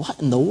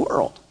 What in the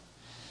world?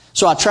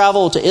 So I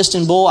travel to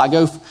Istanbul. I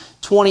go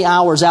 20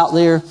 hours out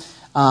there.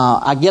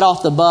 I get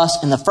off the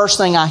bus, and the first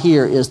thing I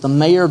hear is the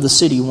mayor of the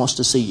city wants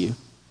to see you.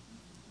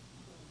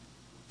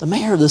 The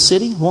mayor of the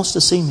city wants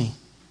to see me.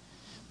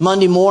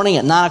 Monday morning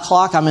at 9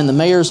 o'clock, I'm in the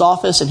mayor's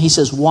office, and he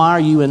says, why are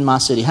you in my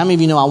city? How many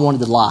of you know I wanted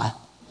to lie?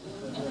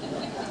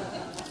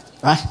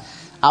 Right?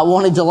 I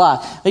wanted to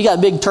lie. He got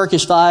a big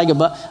Turkish flag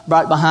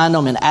right behind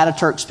him, and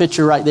Ataturk's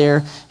picture right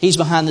there. He's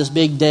behind this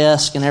big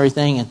desk and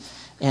everything,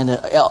 and an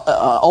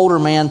older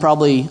man,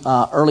 probably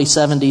early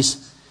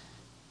 70s.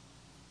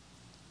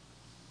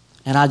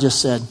 And I just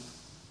said,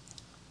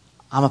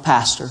 I'm a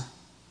pastor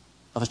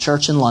of a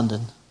church in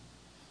London.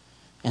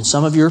 And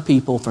some of your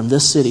people from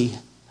this city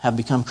have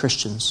become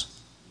Christians.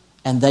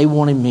 And they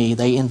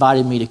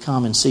invited me to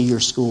come and see your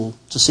school,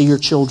 to see your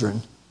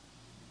children,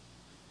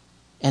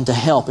 and to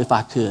help if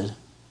I could.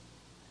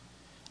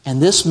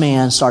 And this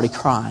man started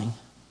crying.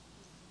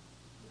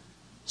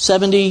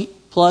 70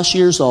 plus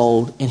years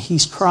old, and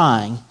he's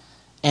crying.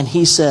 And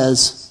he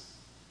says,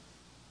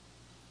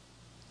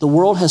 the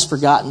world has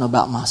forgotten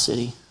about my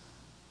city.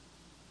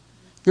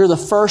 You're the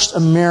first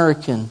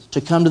American to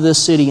come to this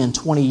city in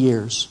 20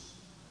 years.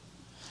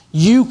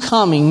 You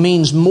coming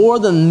means more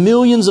than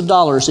millions of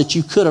dollars that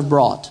you could have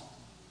brought.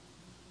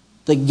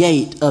 The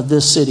gate of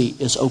this city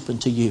is open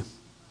to you.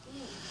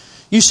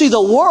 You see,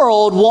 the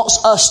world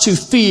wants us to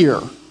fear.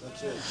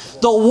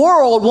 The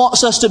world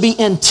wants us to be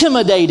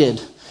intimidated.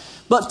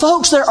 But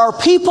folks, there are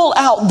people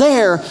out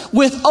there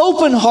with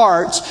open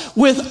hearts,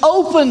 with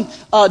open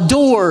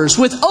doors,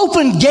 with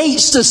open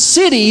gates to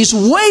cities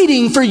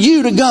waiting for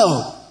you to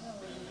go.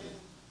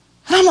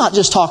 And I'm not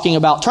just talking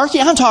about Turkey.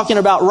 I'm talking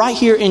about right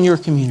here in your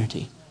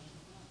community.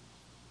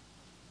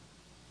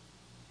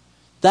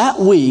 That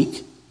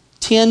week,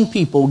 10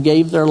 people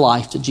gave their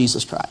life to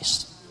Jesus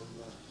Christ.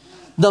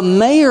 The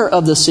mayor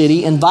of the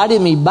city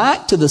invited me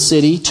back to the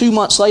city 2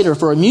 months later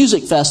for a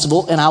music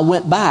festival, and I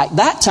went back.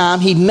 That time,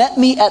 he met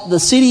me at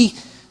the city.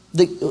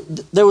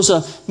 There was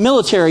a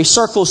military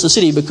circles the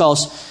city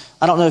because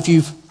I don't know if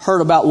you've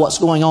heard about what's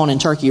going on in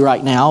Turkey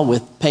right now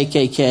with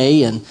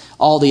PKK and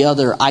all the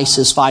other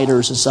ISIS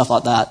fighters and stuff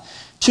like that.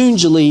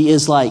 Tunceli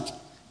is like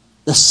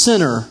the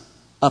center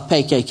of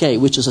PKK,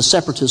 which is a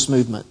separatist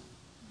movement.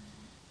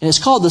 And it's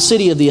called the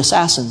City of the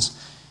Assassins.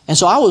 And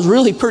so I was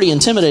really pretty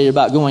intimidated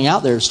about going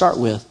out there to start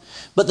with.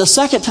 But the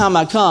second time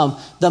I come,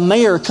 the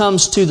mayor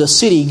comes to the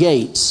city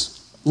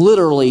gates,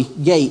 literally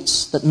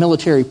gates that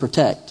military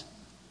protect,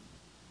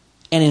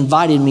 and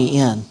invited me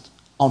in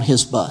on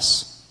his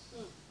bus.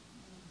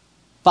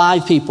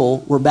 5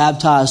 people were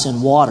baptized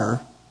in water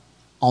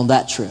on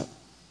that trip.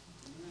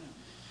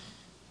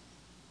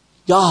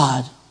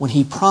 God, when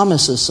He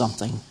promises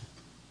something,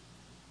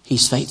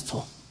 He's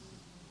faithful.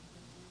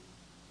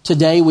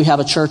 Today we have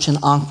a church in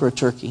Ankara,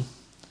 Turkey.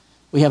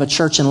 We have a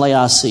church in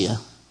Laodicea.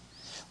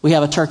 We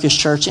have a Turkish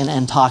church in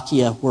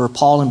Antakya where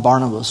Paul and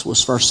Barnabas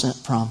was first sent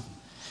from.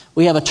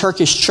 We have a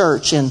Turkish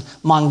church in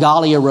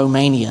Mongolia,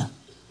 Romania.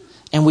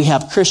 And we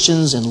have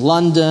Christians in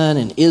London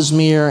and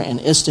Izmir and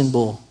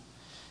Istanbul.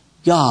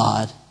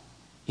 God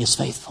is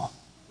faithful.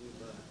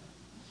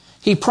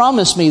 He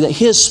promised me that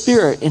His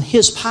Spirit and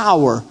His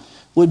power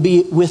would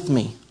be with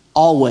me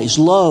always.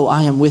 Lo,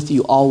 I am with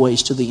you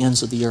always to the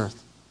ends of the earth.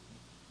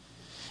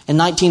 In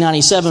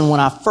 1997, when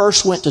I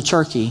first went to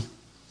Turkey,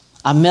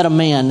 I met a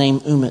man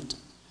named Umit,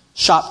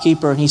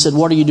 shopkeeper, and he said,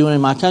 what are you doing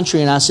in my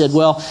country? And I said,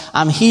 well,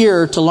 I'm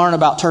here to learn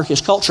about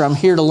Turkish culture. I'm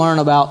here to learn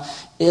about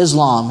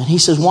Islam. And he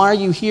says, why are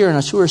you here in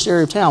a tourist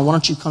area of town? Why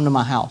don't you come to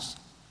my house?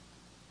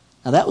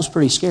 Now that was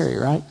pretty scary,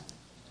 right?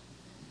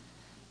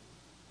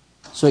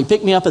 So he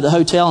picked me up at the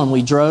hotel and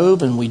we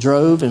drove and we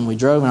drove and we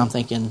drove. And I'm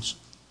thinking,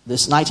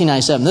 this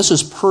 1997, this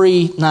was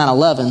pre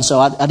 9/11, so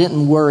I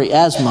didn't worry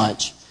as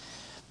much.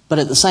 But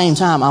at the same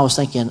time, I was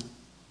thinking,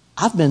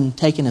 I've been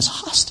taken as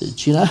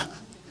hostage, you know.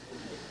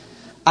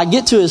 I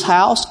get to his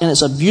house, and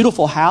it's a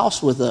beautiful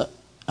house with a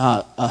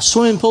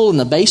swimming pool in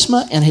the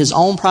basement and his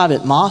own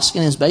private mosque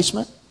in his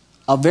basement.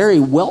 A very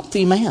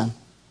wealthy man.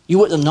 You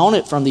wouldn't have known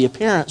it from the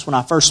appearance when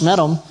I first met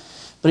him,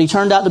 but he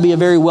turned out to be a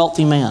very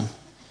wealthy man.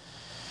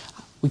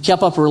 We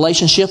kept up a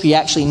relationship. He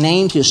actually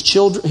named his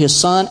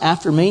son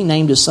after me,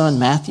 named his son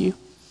Matthew.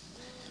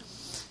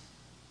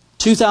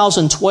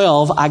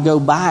 2012, I go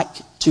back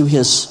to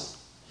his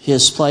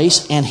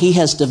place, and he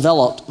has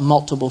developed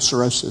multiple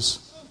sclerosis.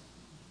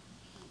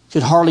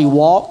 Could hardly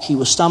walk. He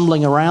was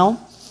stumbling around.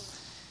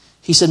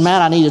 He said,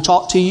 Matt, I need to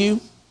talk to you.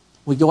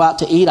 We go out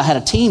to eat. I had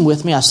a team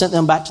with me. I sent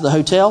them back to the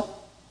hotel.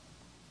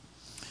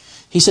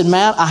 He said,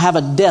 Matt, I have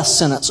a death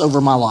sentence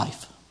over my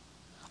life.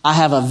 I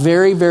have a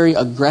very, very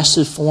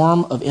aggressive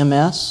form of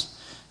MS,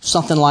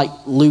 something like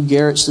Lou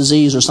Gehrig's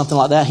disease or something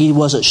like that. He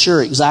wasn't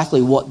sure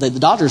exactly what, the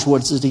doctors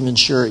wasn't even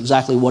sure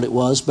exactly what it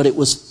was, but it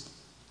was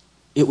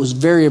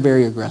very,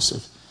 very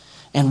aggressive.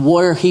 And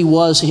where he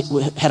was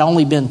had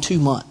only been 2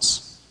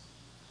 months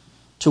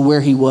to where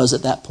he was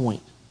at that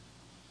point.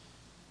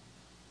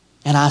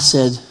 And I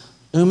said,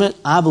 Umit,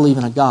 I believe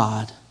in a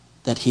God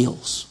that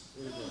heals.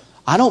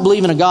 I don't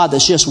believe in a God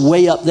that's just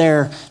way up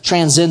there,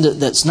 transcendent,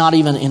 that's not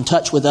even in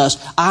touch with us.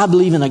 I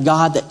believe in a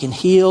God that can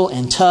heal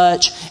and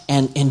touch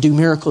and do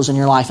miracles in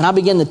your life. And I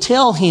began to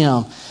tell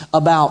him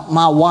about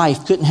my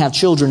wife couldn't have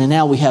children, and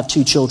now we have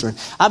 2 children.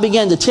 I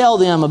began to tell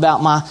them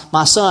about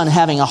my son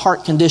having a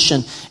heart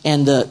condition,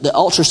 and the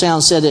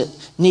ultrasound said it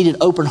needed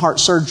open heart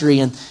surgery,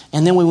 and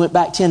then we went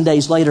back 10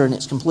 days later and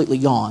it's completely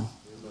gone.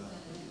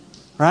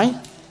 Right?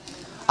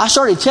 I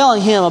started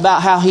telling him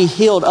about how he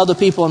healed other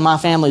people in my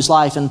family's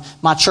life and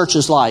my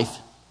church's life.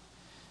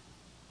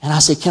 And I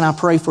said, can I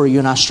pray for you?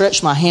 And I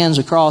stretched my hands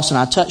across and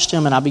I touched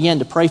him and I began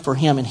to pray for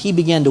him, and he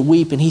began to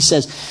weep, and he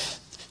says,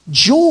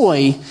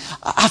 joy,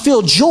 I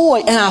feel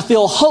joy and I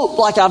feel hope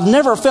like I've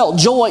never felt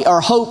joy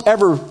or hope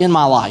ever in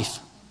my life.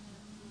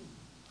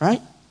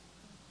 Right?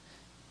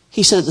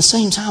 He said, at the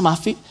same time, I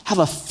have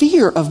a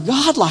fear of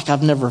God like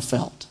I've never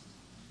felt.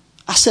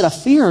 I said, a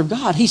fear of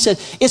God? He said,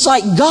 it's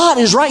like God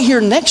is right here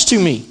next to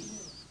me.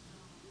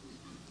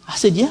 I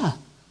said, yeah,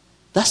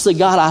 that's the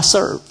God I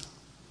serve.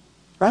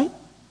 Right?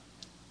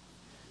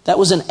 That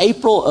was in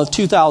April of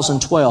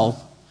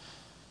 2012.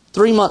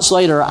 3 months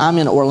later, I'm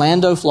in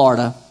Orlando,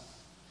 Florida,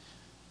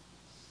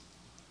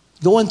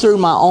 going through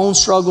my own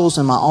struggles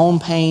and my own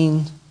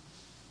pain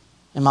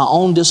and my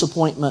own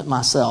disappointment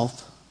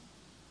myself.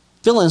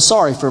 Feeling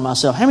sorry for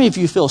myself. How many of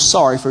you feel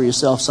sorry for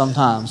yourself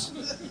sometimes?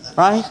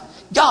 Right?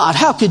 God,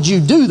 how could you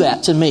do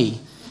that to me?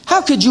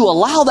 How could you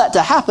allow that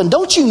to happen?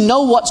 Don't you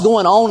know what's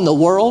going on in the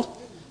world?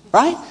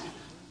 Right?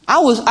 I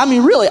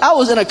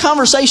was in a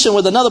conversation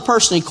with another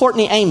person,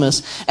 Courtney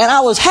Amos, and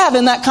I was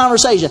having that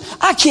conversation.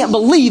 I can't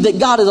believe that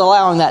God is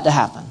allowing that to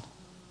happen.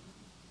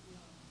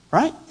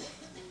 Right?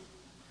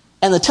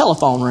 And the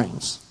telephone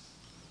rings.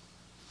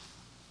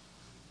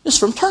 It's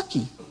from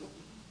Turkey.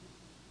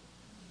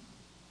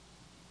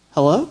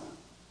 Hello?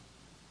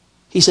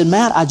 He said,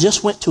 Matt, I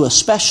just went to a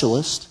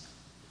specialist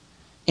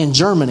in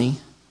Germany,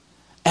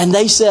 and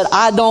they said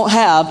I don't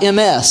have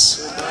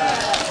MS.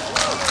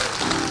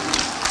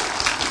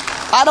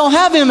 I don't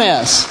have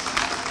MS.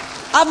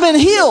 I've been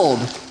healed.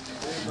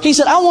 He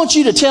said, I want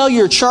you to tell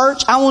your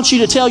church, I want you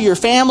to tell your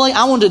family,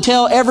 I want to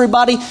tell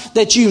everybody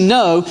that you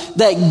know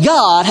that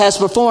God has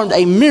performed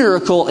a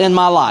miracle in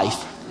my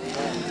life.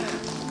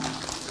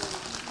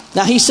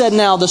 Now, he said,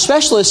 now the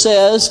specialist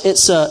says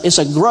it's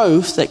a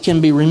growth that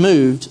can be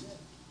removed,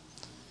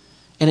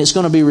 and it's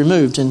going to be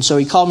removed. And so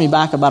he called me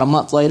back about a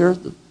month later,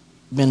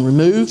 been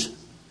removed,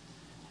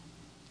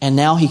 and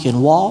now he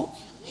can walk.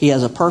 He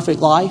has a perfect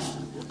life.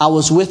 I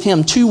was with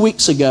him 2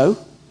 weeks ago,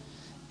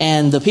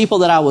 and the people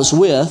that I was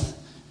with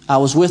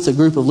a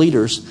group of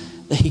leaders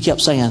that he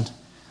kept saying,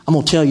 I'm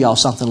going to tell y'all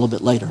something a little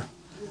bit later.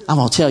 I'm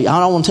going to tell you. I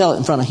don't want to tell it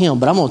in front of him,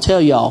 but I'm going to tell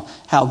y'all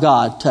how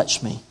God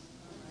touched me.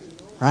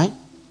 Right?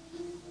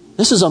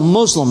 This is a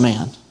Muslim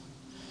man.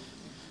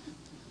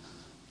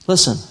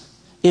 Listen,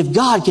 if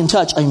God can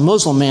touch a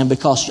Muslim man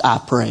because I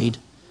prayed,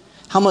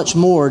 how much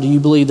more do you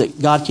believe that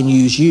God can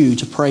use you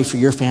to pray for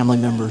your family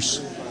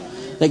members?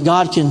 That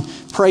God can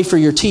pray for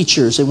your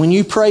teachers, and when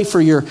you pray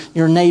for your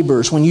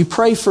neighbors, when you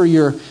pray for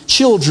your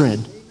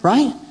children,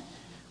 right?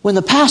 When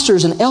the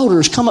pastors and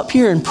elders come up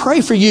here and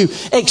pray for you,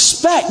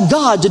 expect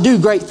God to do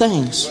great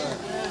things.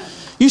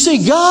 You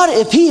see, God,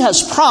 if He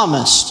has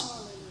promised,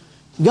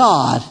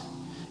 God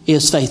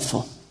is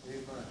faithful.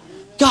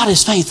 God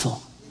is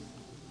faithful.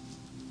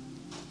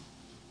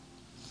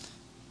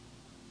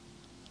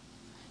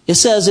 It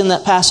says in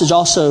that passage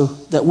also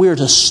that we are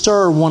to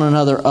stir one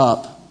another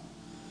up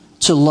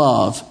to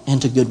love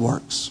and to good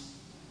works.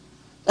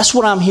 That's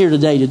what I'm here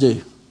today to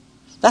do.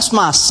 That's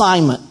my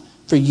assignment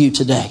for you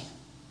today.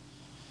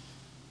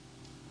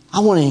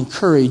 I want to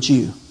encourage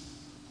you.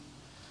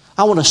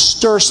 I want to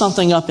stir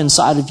something up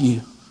inside of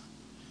you.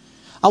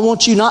 I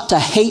want you not to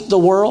hate the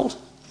world,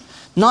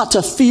 not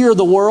to fear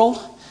the world.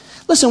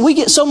 Listen, we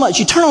get so much.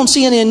 You turn on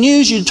CNN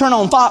News, you turn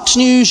on Fox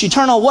News, you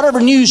turn on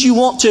whatever news you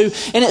want to,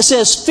 and it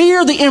says,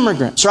 fear the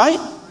immigrants, right?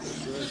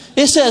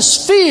 It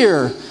says,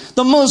 fear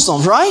the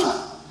Muslims,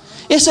 right?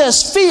 It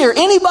says, fear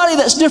anybody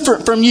that's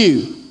different from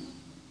you.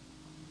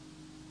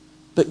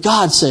 But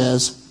God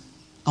says,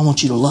 I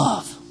want you to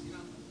love.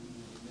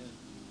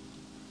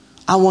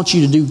 I want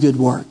you to do good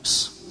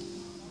works.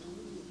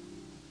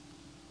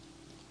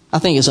 I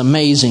think it's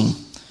amazing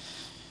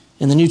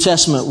in the New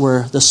Testament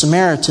where the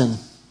Samaritan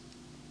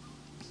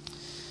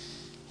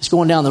is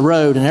going down the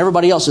road and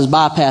everybody else has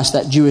bypassed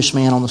that Jewish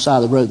man on the side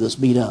of the road that's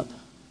beat up.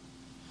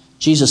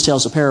 Jesus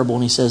tells a parable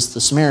and he says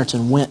the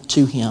Samaritan went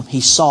to him.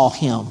 He saw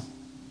him.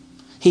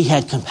 He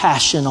had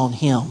compassion on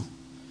him.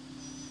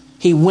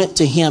 He went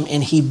to him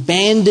and he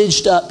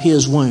bandaged up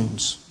his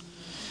wounds.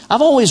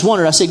 I've always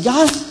wondered, I said,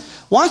 God,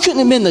 why couldn't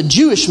it have been the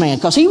Jewish man?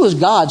 Because he was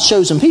God's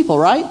chosen people,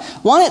 right?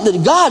 Why didn't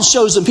the God's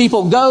chosen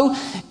people go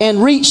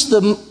and reach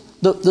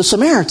the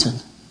Samaritan?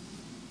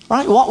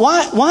 Right?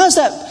 Why is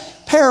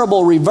that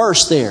parable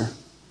reversed there?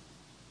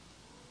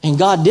 And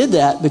God did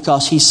that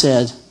because he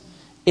said,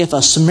 if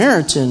a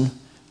Samaritan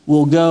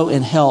will go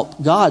and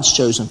help God's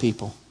chosen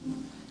people,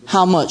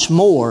 how much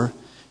more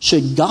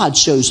should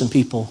God's chosen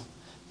people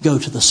go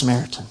to the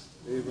Samaritan?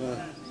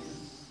 Amen.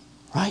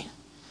 Right?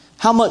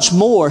 How much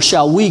more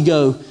shall we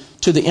go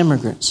to the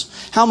immigrants?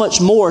 How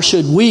much more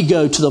should we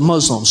go to the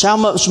Muslims? How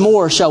much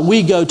more shall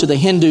we go to the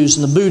Hindus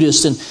and the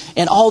Buddhists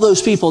and all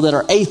those people that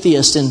are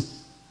atheists and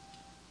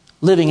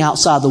living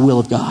outside the will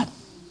of God?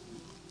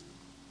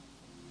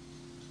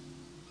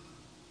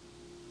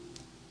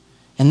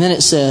 And then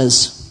it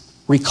says,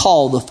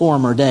 recall the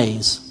former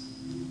days.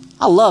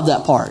 I love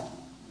that part.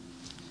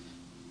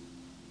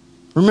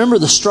 Remember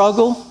the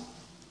struggle.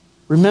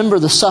 Remember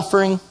the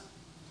suffering.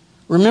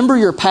 Remember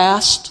your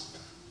past.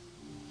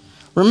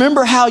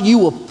 Remember how you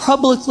were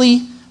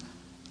publicly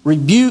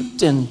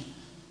rebuked and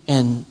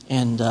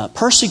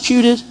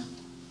persecuted.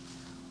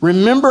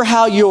 Remember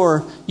how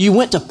you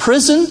went to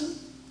prison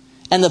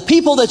and the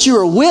people that you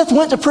were with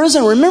went to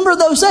prison. Remember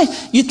those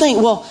days. You think,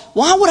 well,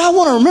 why would I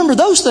want to remember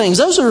those things?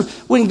 Those are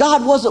when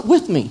God wasn't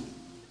with me.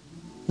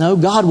 No,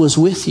 God was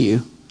with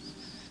you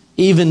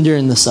even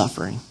during the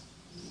suffering,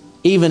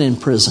 even in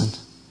prison.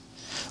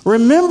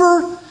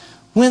 Remember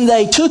when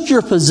they took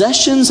your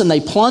possessions and they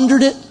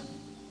plundered it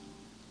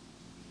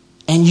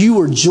and you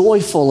were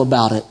joyful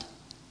about it?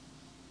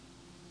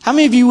 How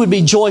many of you would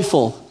be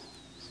joyful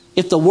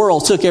if the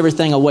world took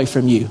everything away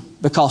from you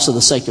because of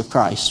the sake of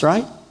Christ,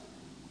 right?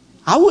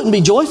 I wouldn't be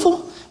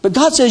joyful, but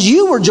God says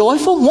you were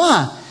joyful.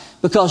 Why?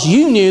 Because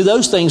you knew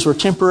those things were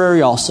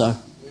temporary also.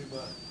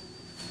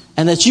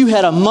 And that you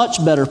had a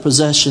much better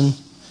possession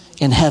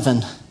in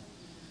heaven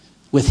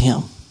with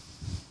Him.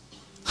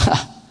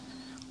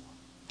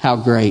 How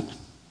great.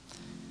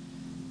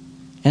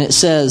 And it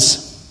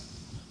says,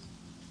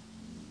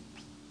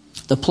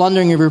 the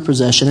plundering of your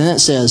possession. And it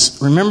says,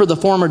 remember the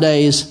former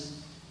days,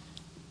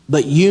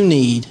 but you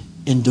need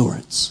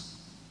endurance.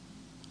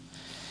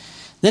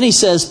 Then he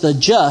says, the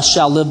just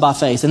shall live by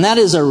faith. And that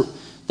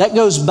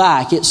goes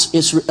back.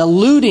 It's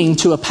alluding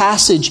to a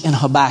passage in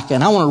Habakkuk.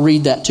 And I want to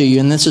read that to you.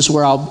 And this is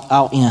where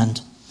I'll end.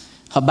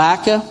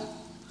 Habakkuk,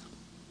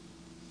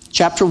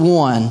 chapter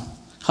 1.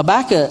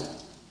 Habakkuk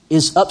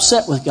is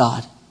upset with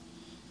God.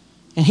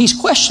 And he's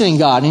questioning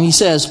God. And he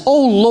says,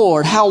 O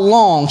Lord, how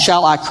long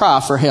shall I cry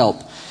for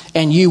help,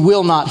 and you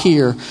will not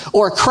hear?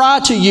 Or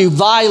cry to you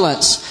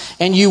violence,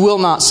 and you will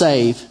not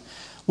save?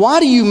 Why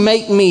do you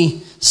make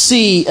me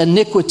see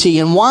iniquity,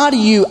 and why do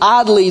you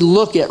idly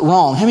look at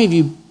wrong? How many of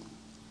you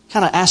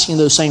kind of asking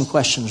those same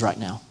questions right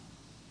now?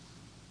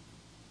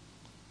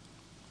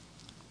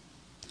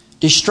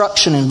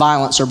 Destruction and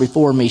violence are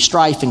before me.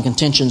 Strife and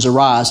contentions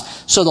arise.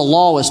 So the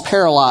law is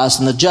paralyzed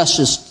and the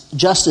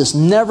justice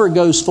never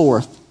goes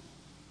forth.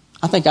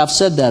 I think I've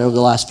said that over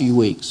the last few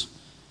weeks.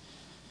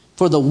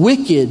 For the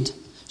wicked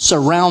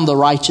surround the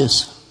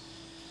righteous,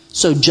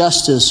 so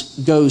justice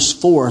goes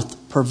forth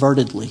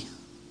pervertedly.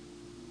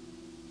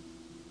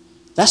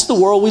 That's the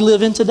world we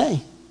live in today.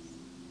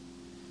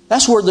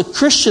 That's where the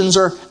Christians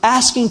are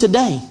asking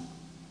today.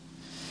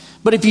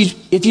 But if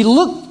you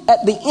look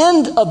at the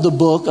end of the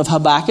book of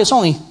Habakkuk, it's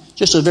only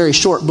just a very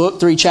short book,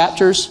 3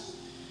 chapters.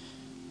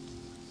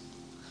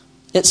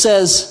 It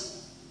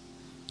says,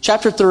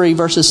 chapter 3,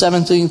 verses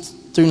 17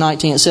 through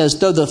 19, it says,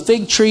 though the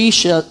fig tree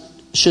should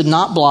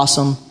not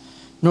blossom,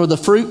 nor the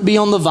fruit be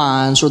on the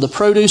vines, or the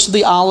produce of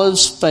the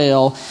olives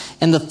fail,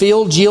 and the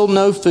field yield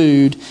no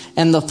food,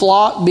 and the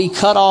flock be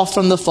cut off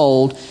from the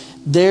fold,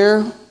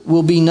 there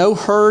will be no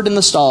herd in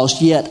the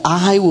stalls, yet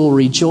I will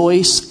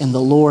rejoice in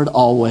the Lord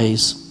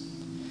always.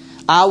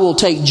 I will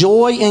take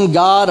joy in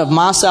God of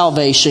my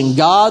salvation.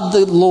 God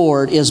the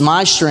Lord is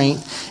my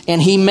strength,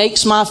 and He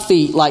makes my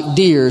feet like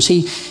deer's.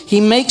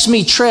 He makes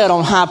me tread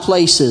on high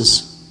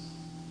places.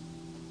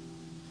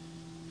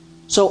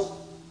 So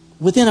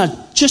within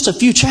just a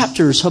few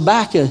chapters,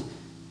 Habakkuk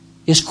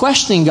is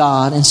questioning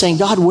God and saying,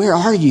 God, where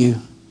are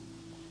you?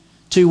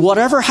 To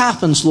whatever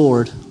happens,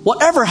 Lord,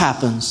 whatever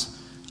happens,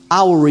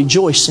 I will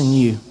rejoice in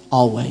you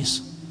always.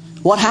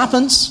 What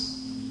happens?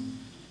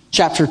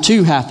 Chapter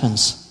 2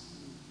 happens.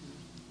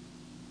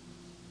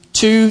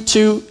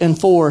 2 and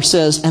 4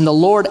 says, and the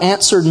Lord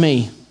answered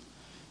me,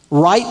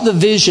 write the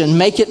vision,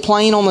 make it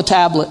plain on the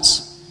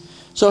tablets,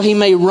 so he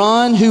may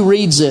run who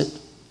reads it.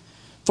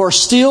 For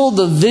still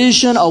the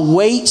vision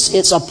awaits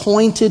its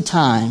appointed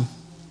time.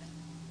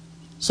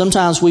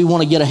 Sometimes we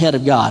want to get ahead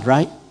of God,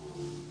 right?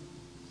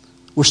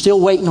 We're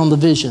still waiting on the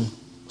vision.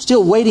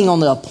 Still waiting on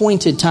the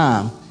appointed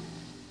time.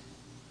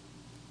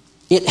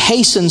 It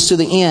hastens to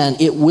the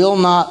end. It will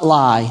not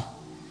lie.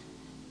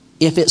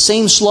 If it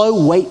seems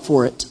slow, wait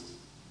for it.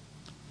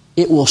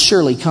 It will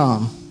surely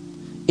come.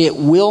 It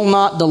will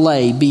not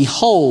delay.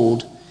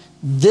 Behold,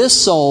 this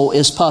soul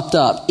is puffed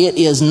up. It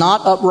is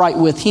not upright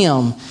with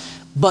him,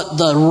 but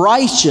the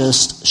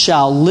righteous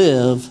shall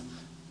live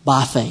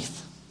by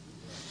faith.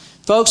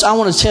 Folks, I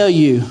want to tell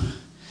you,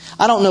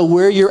 I don't know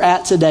where you're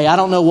at today. I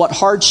don't know what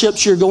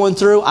hardships you're going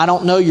through. I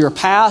don't know your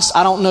past.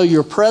 I don't know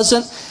your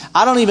present.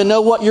 I don't even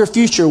know what your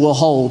future will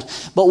hold.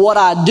 But what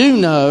I do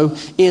know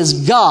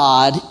is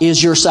God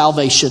is your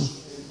salvation.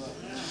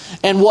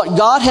 And what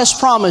God has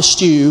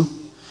promised you,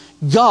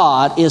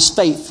 God is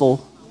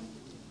faithful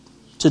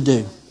to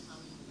do.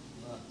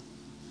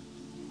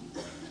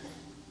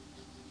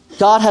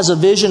 God has a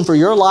vision for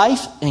your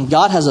life, and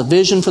God has a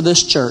vision for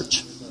this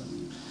church.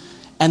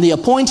 And the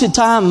appointed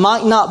time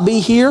might not be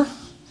here,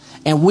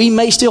 and we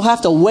may still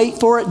have to wait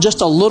for it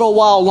just a little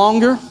while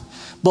longer.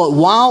 But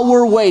while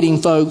we're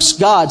waiting, folks,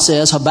 God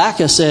says,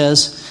 Habakkuk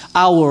says,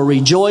 I will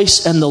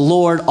rejoice in the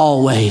Lord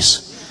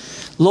always.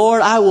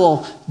 Lord, I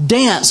will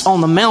dance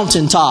on the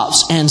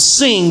mountaintops and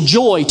sing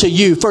joy to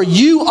you, for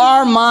you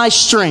are my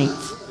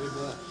strength.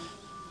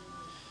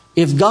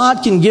 If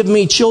God can give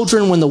me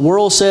children when the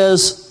world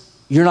says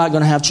you're not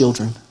going to have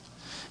children.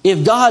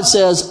 If God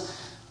says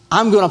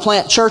I'm going to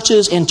plant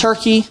churches in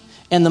Turkey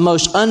and the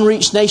most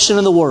unreached nation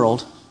in the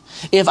world.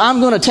 If I'm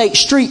going to take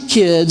street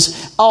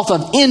kids off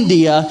of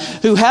India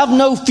who have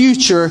no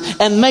future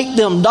and make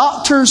them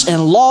doctors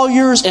and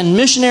lawyers and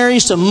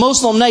missionaries to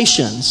Muslim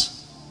nations.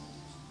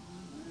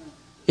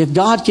 If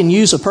God can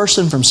use a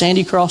person from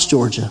Sandy Cross,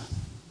 Georgia,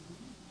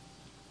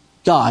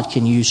 God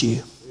can use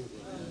you.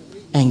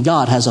 And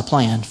God has a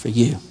plan for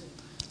you.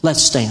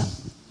 Let's stand.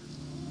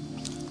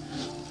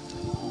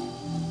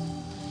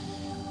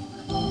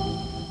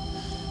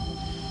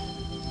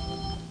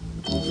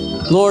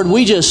 Lord,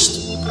 we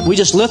just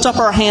lift up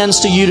our hands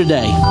to you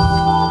today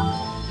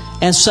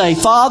and say,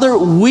 Father,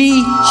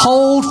 we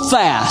hold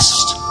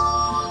fast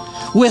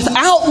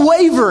without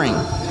wavering.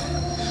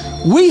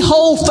 We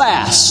hold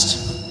fast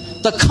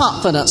the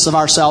confidence of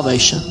our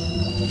salvation.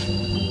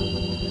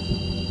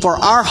 For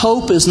our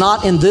hope is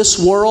not in this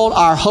world.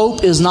 Our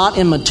hope is not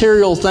in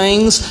material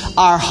things.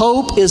 Our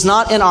hope is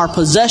not in our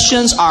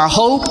possessions. Our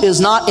hope is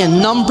not in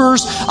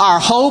numbers. Our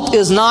hope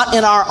is not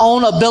in our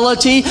own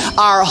ability.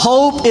 Our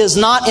hope is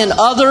not in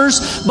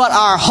others, but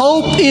our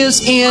hope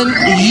is in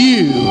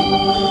you.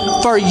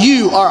 For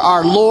you are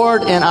our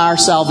Lord and our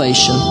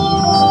salvation.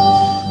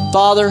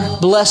 Father,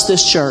 bless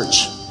this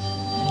church.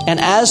 And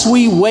as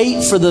we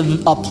wait for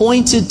the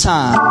appointed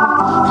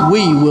time,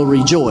 we will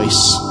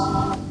rejoice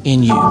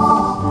in you.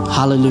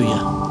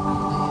 Hallelujah.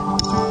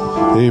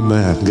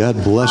 Amen.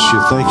 God bless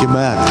you. Thank you,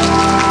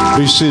 Matt.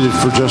 Be seated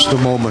for just a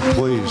moment,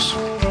 please.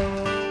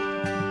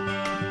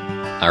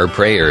 Our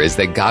prayer is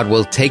that God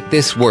will take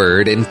this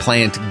word and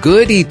plant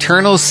good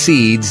eternal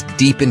seeds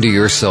deep into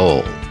your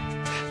soul.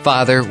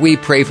 Father, we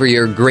pray for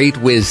your great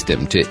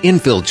wisdom to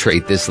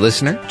infiltrate this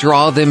listener,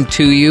 draw them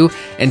to you,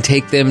 and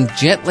take them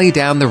gently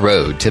down the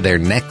road to their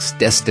next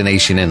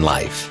destination in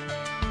life.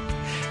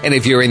 And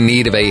if you're in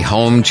need of a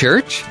home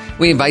church,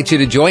 we invite you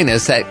to join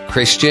us at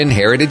Christian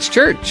Heritage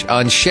Church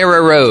on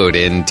Shera Road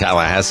in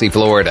Tallahassee,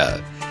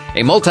 Florida.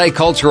 A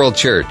multicultural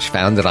church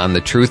founded on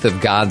the truth of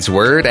God's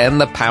Word and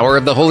the power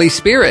of the Holy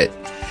Spirit.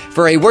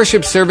 For a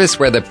worship service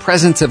where the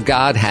presence of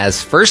God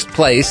has first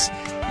place,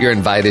 you're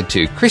invited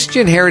to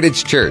Christian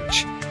Heritage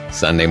Church.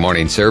 Sunday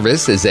morning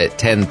service is at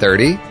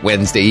 10:30,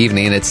 Wednesday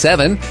evening at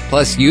 7,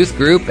 plus youth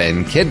group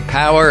and kid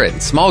power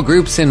and small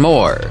groups and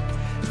more.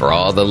 For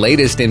all the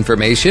latest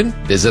information,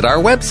 visit our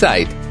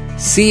website,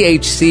 chctoday.com.